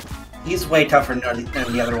 He's way tougher than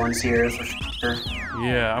the other ones here, for sure.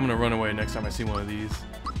 Yeah, I'm gonna run away next time I see one of these.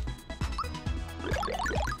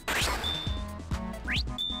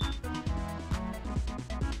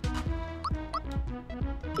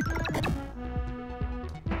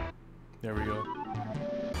 There we go.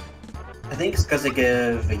 I think it's because they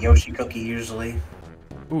give a Yoshi cookie usually.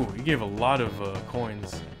 Ooh, he gave a lot of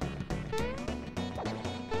coins.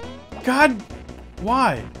 God!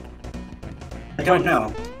 Why? I don't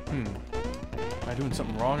know. Am I doing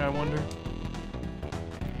something wrong, I wonder?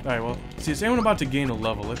 Alright, well, see, is anyone about to gain a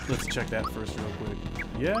level? Let's check that first real quick.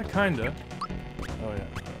 Yeah, kinda. Oh,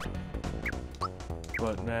 yeah.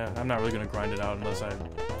 But, nah, I'm not really gonna grind it out unless I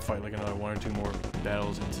fight like another 1 or 2 more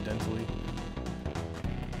battles incidentally.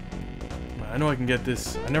 I know I can get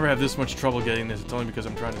this. I never have this much trouble getting this. It's only because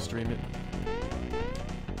I'm trying to stream it.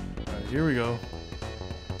 Alright, here we go.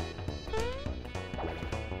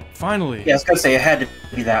 Finally! Yeah, I was gonna say it had to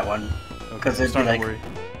be that one. Okay, It'd start be to like... worry.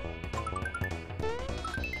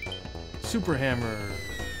 Super Hammer!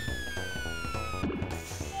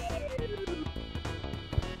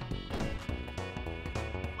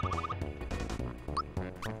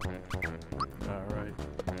 Alright.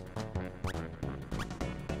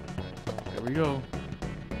 There we go.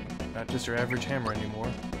 Not just your average hammer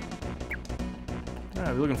anymore.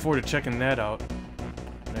 Alright, we're looking forward to checking that out.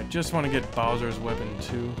 And I just want to get Bowser's weapon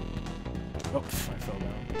too. Oh, I fell down.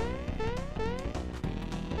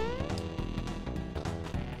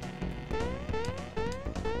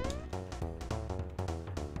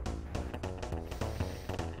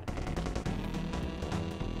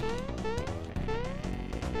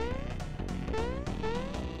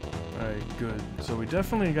 Alright, good. So we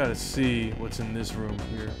definitely gotta see what's in this room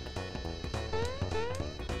here.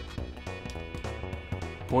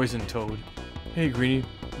 Poison Toad. Hey, Greenie.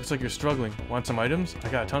 Looks like you're struggling. Want some items? I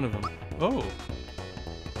got a ton of them. Oh.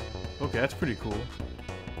 Okay, that's pretty cool.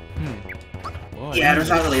 Well, Yeah, there's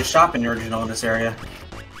not really a shop in the original in this area.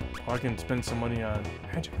 Oh, I can spend some money on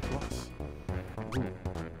Magic Plus. Ooh.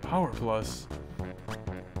 Power Plus.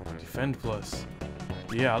 Defend Plus.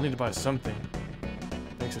 Yeah, I'll need to buy something.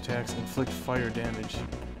 Makes attacks inflict fire damage.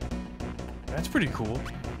 That's pretty cool.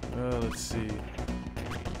 Let's see.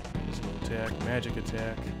 Physical attack, magic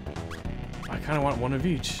attack. I kind of want one of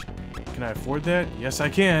each. Can I afford that? Yes, I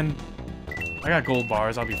can. I got gold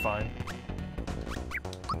bars. I'll be fine.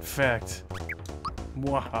 In fact,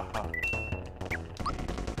 mwahaha.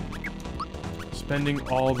 Spending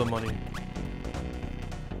all the money.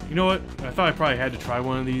 You know what? I thought I probably had to try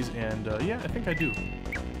one of these, and yeah, I think I do.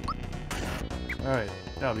 Alright,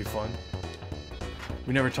 that'll be fun.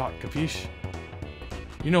 We never talk, capiche?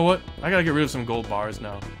 You know what? I gotta get rid of some gold bars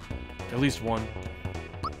now. At least one.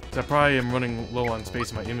 I probably am running low on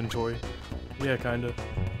space in my inventory. Yeah, kinda.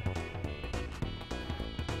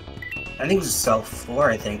 I think it's a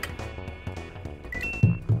self-floor, I think.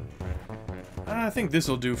 I think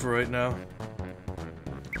this'll do for right now.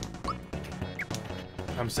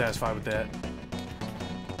 I'm satisfied with that.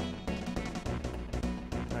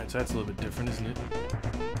 Alright, so that's a little bit different, isn't it?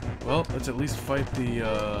 Well, let's at least fight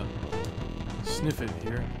the, Sniffit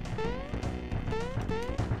here.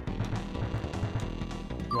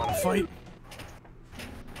 You wanna fight?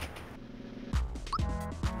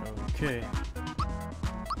 Okay.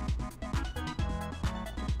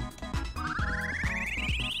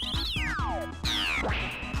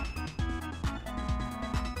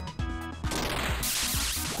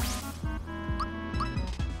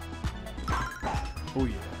 Oh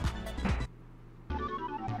yeah.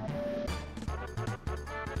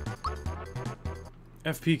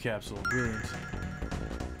 FP capsule, brilliant.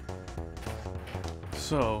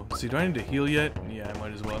 So, see, do I need to heal yet? Yeah, I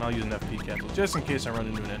might as well, and I'll use an FP capsule, just in case I run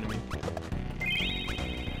into an enemy.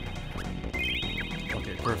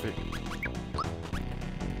 Okay, perfect.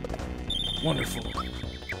 Wonderful.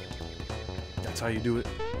 That's how you do it.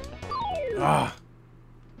 Ah!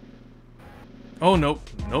 Oh, nope.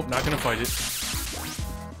 Nope, not gonna fight it.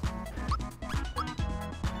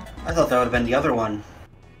 I thought that would have been the other one.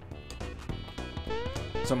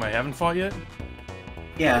 Something I haven't fought yet?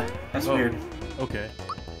 Yeah, that's weird. Okay.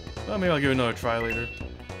 Well, maybe I'll give it another try later.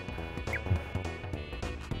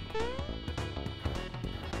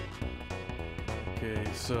 Okay,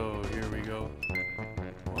 so here we go.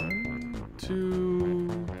 1,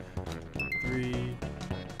 2, 3,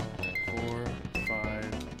 4, 5,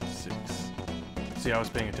 6. See, I was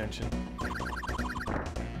paying attention.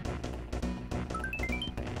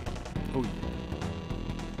 Oh, yeah.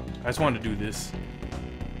 I just wanted to do this.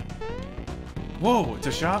 Whoa, it's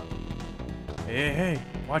a shop? Hey, hey, hey,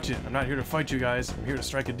 watch it. I'm not here to fight you guys. I'm here to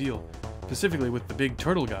strike a deal. Specifically with the big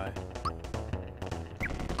turtle guy.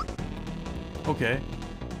 Okay.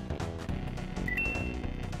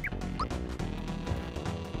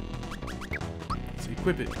 Let's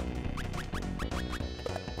equip it.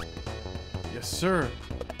 Yes, sir.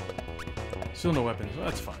 Still no weapons. Well,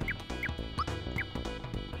 that's fine.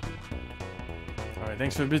 Alright,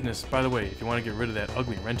 thanks for the business. By the way, if you want to get rid of that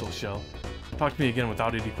ugly rental shell, talk to me again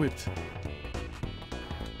without it equipped.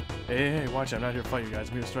 Hey, hey, watch it. I'm not here to fight you guys.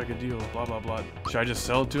 I'm here to strike a deal. Blah, blah, blah. Should I just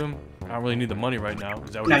sell it to him? I don't really need the money right now.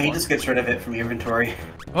 Is that what No, you he want? just gets rid of it from your inventory.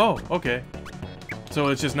 Oh, okay. So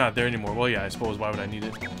it's just not there anymore. Well, yeah, I suppose. Why would I need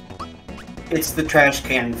it? It's the trash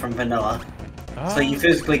can from vanilla. Ah. So you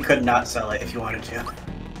physically could not sell it if you wanted to.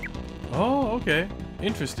 Oh, okay.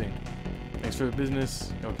 Interesting. Thanks for the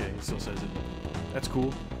business. Okay, he still says it. That's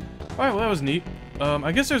cool. Alright, well, that was neat.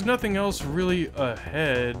 I guess there's nothing else really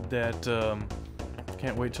ahead that,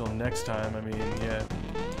 can't wait till next time. I mean, yeah.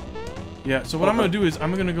 Yeah, so what I'm gonna do is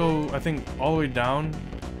I'm gonna go, I think, all the way down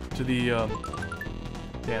to the,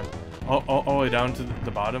 damn. All the way down to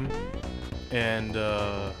the bottom. And,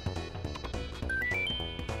 oh,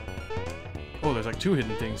 there's like 2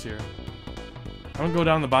 hidden things here. I'm gonna go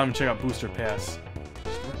down the bottom and check out Booster Pass.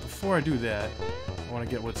 But before I do that, I want to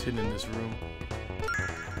get what's hidden in this room.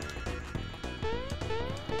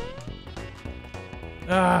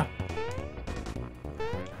 Ah!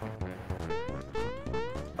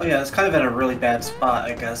 Oh yeah, it's kind of in a really bad spot,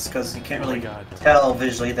 I guess, because you can't Oh my really God. tell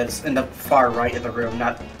visually that it's in the far right of the room,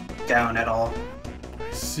 not down at all.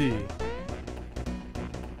 I see.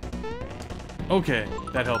 Okay,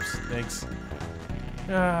 that helps. Thanks.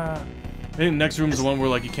 I think the next room is the one where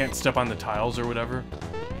like you can't step on the tiles or whatever.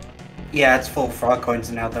 Yeah, it's full of frog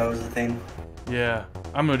coins now, though, is the thing. Yeah,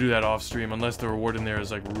 I'm gonna do that off stream unless the reward in there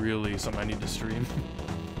is like really something I need to stream.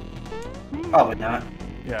 Probably not.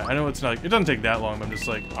 Yeah, I know it's not. It doesn't take that long. But I'm just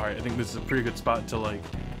like, all right. I think this is a pretty good spot to like,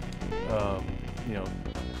 you know,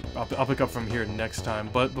 I'll pick up from here next time.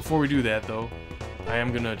 But before we do that, though, I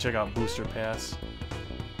am gonna check out Booster Pass.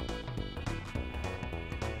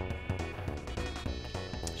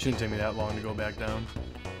 Shouldn't take me that long to go back down.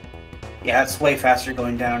 Yeah, it's way faster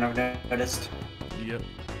going down, I've noticed. Yep.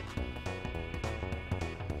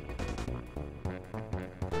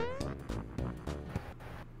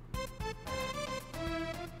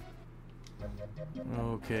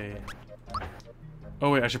 Okay.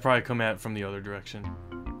 Oh wait, I should probably come at it from the other direction.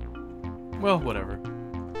 Well, whatever.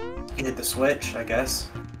 You hit the switch, I guess.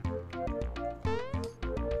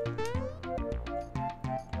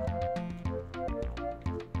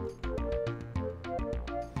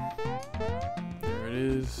 There it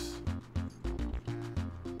is.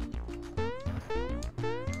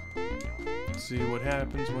 Let's see what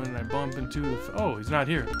happens when I bump into the... Oh, he's not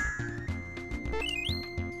here.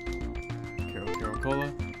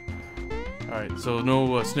 Cola. Alright, so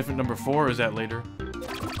no sniffing number 4, or is that later?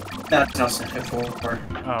 That's not sniffing 4.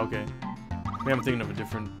 Oh, okay. Maybe I'm thinking of a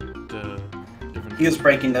different, He was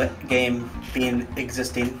breaking the game being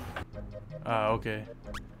existing. Ah, okay.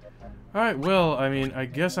 Alright, well, I mean, I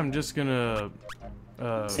guess I'm just gonna,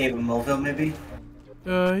 Save a Mobile, maybe?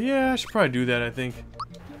 yeah, I should probably do that, I think.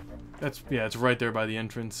 That's, yeah, it's right there by the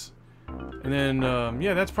entrance. And then,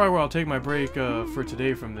 yeah, that's probably where I'll take my break for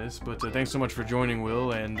today from this. But thanks so much for joining,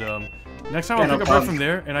 Will. And next time I'll pick up right from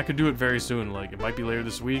there, and I could do it very soon. Like, it might be later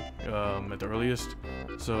this week at the earliest.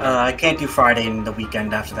 So I can't do Friday and the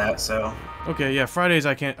weekend after that, so... Okay, yeah, Fridays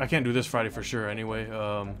I can't do this Friday for sure anyway.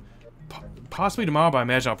 Possibly tomorrow, but I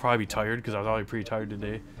imagine I'll probably be tired because I was already pretty tired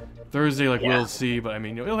today. Thursday, like, yeah. We'll see, but I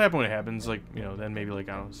mean, you know, it'll happen when it happens. Like, you know, then maybe like,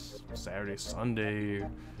 I don't know, Saturday, Sunday,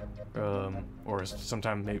 or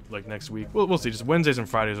sometime maybe like next week. We'll see. Just Wednesdays and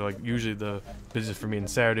Fridays are like usually the busiest for me, and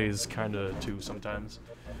Saturdays kind of too sometimes.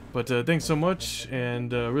 But thanks so much,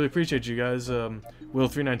 and really appreciate you guys.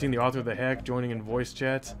 Will319, the author of the hack, joining in voice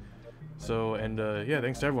chat. So, and yeah,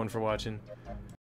 thanks to everyone for watching.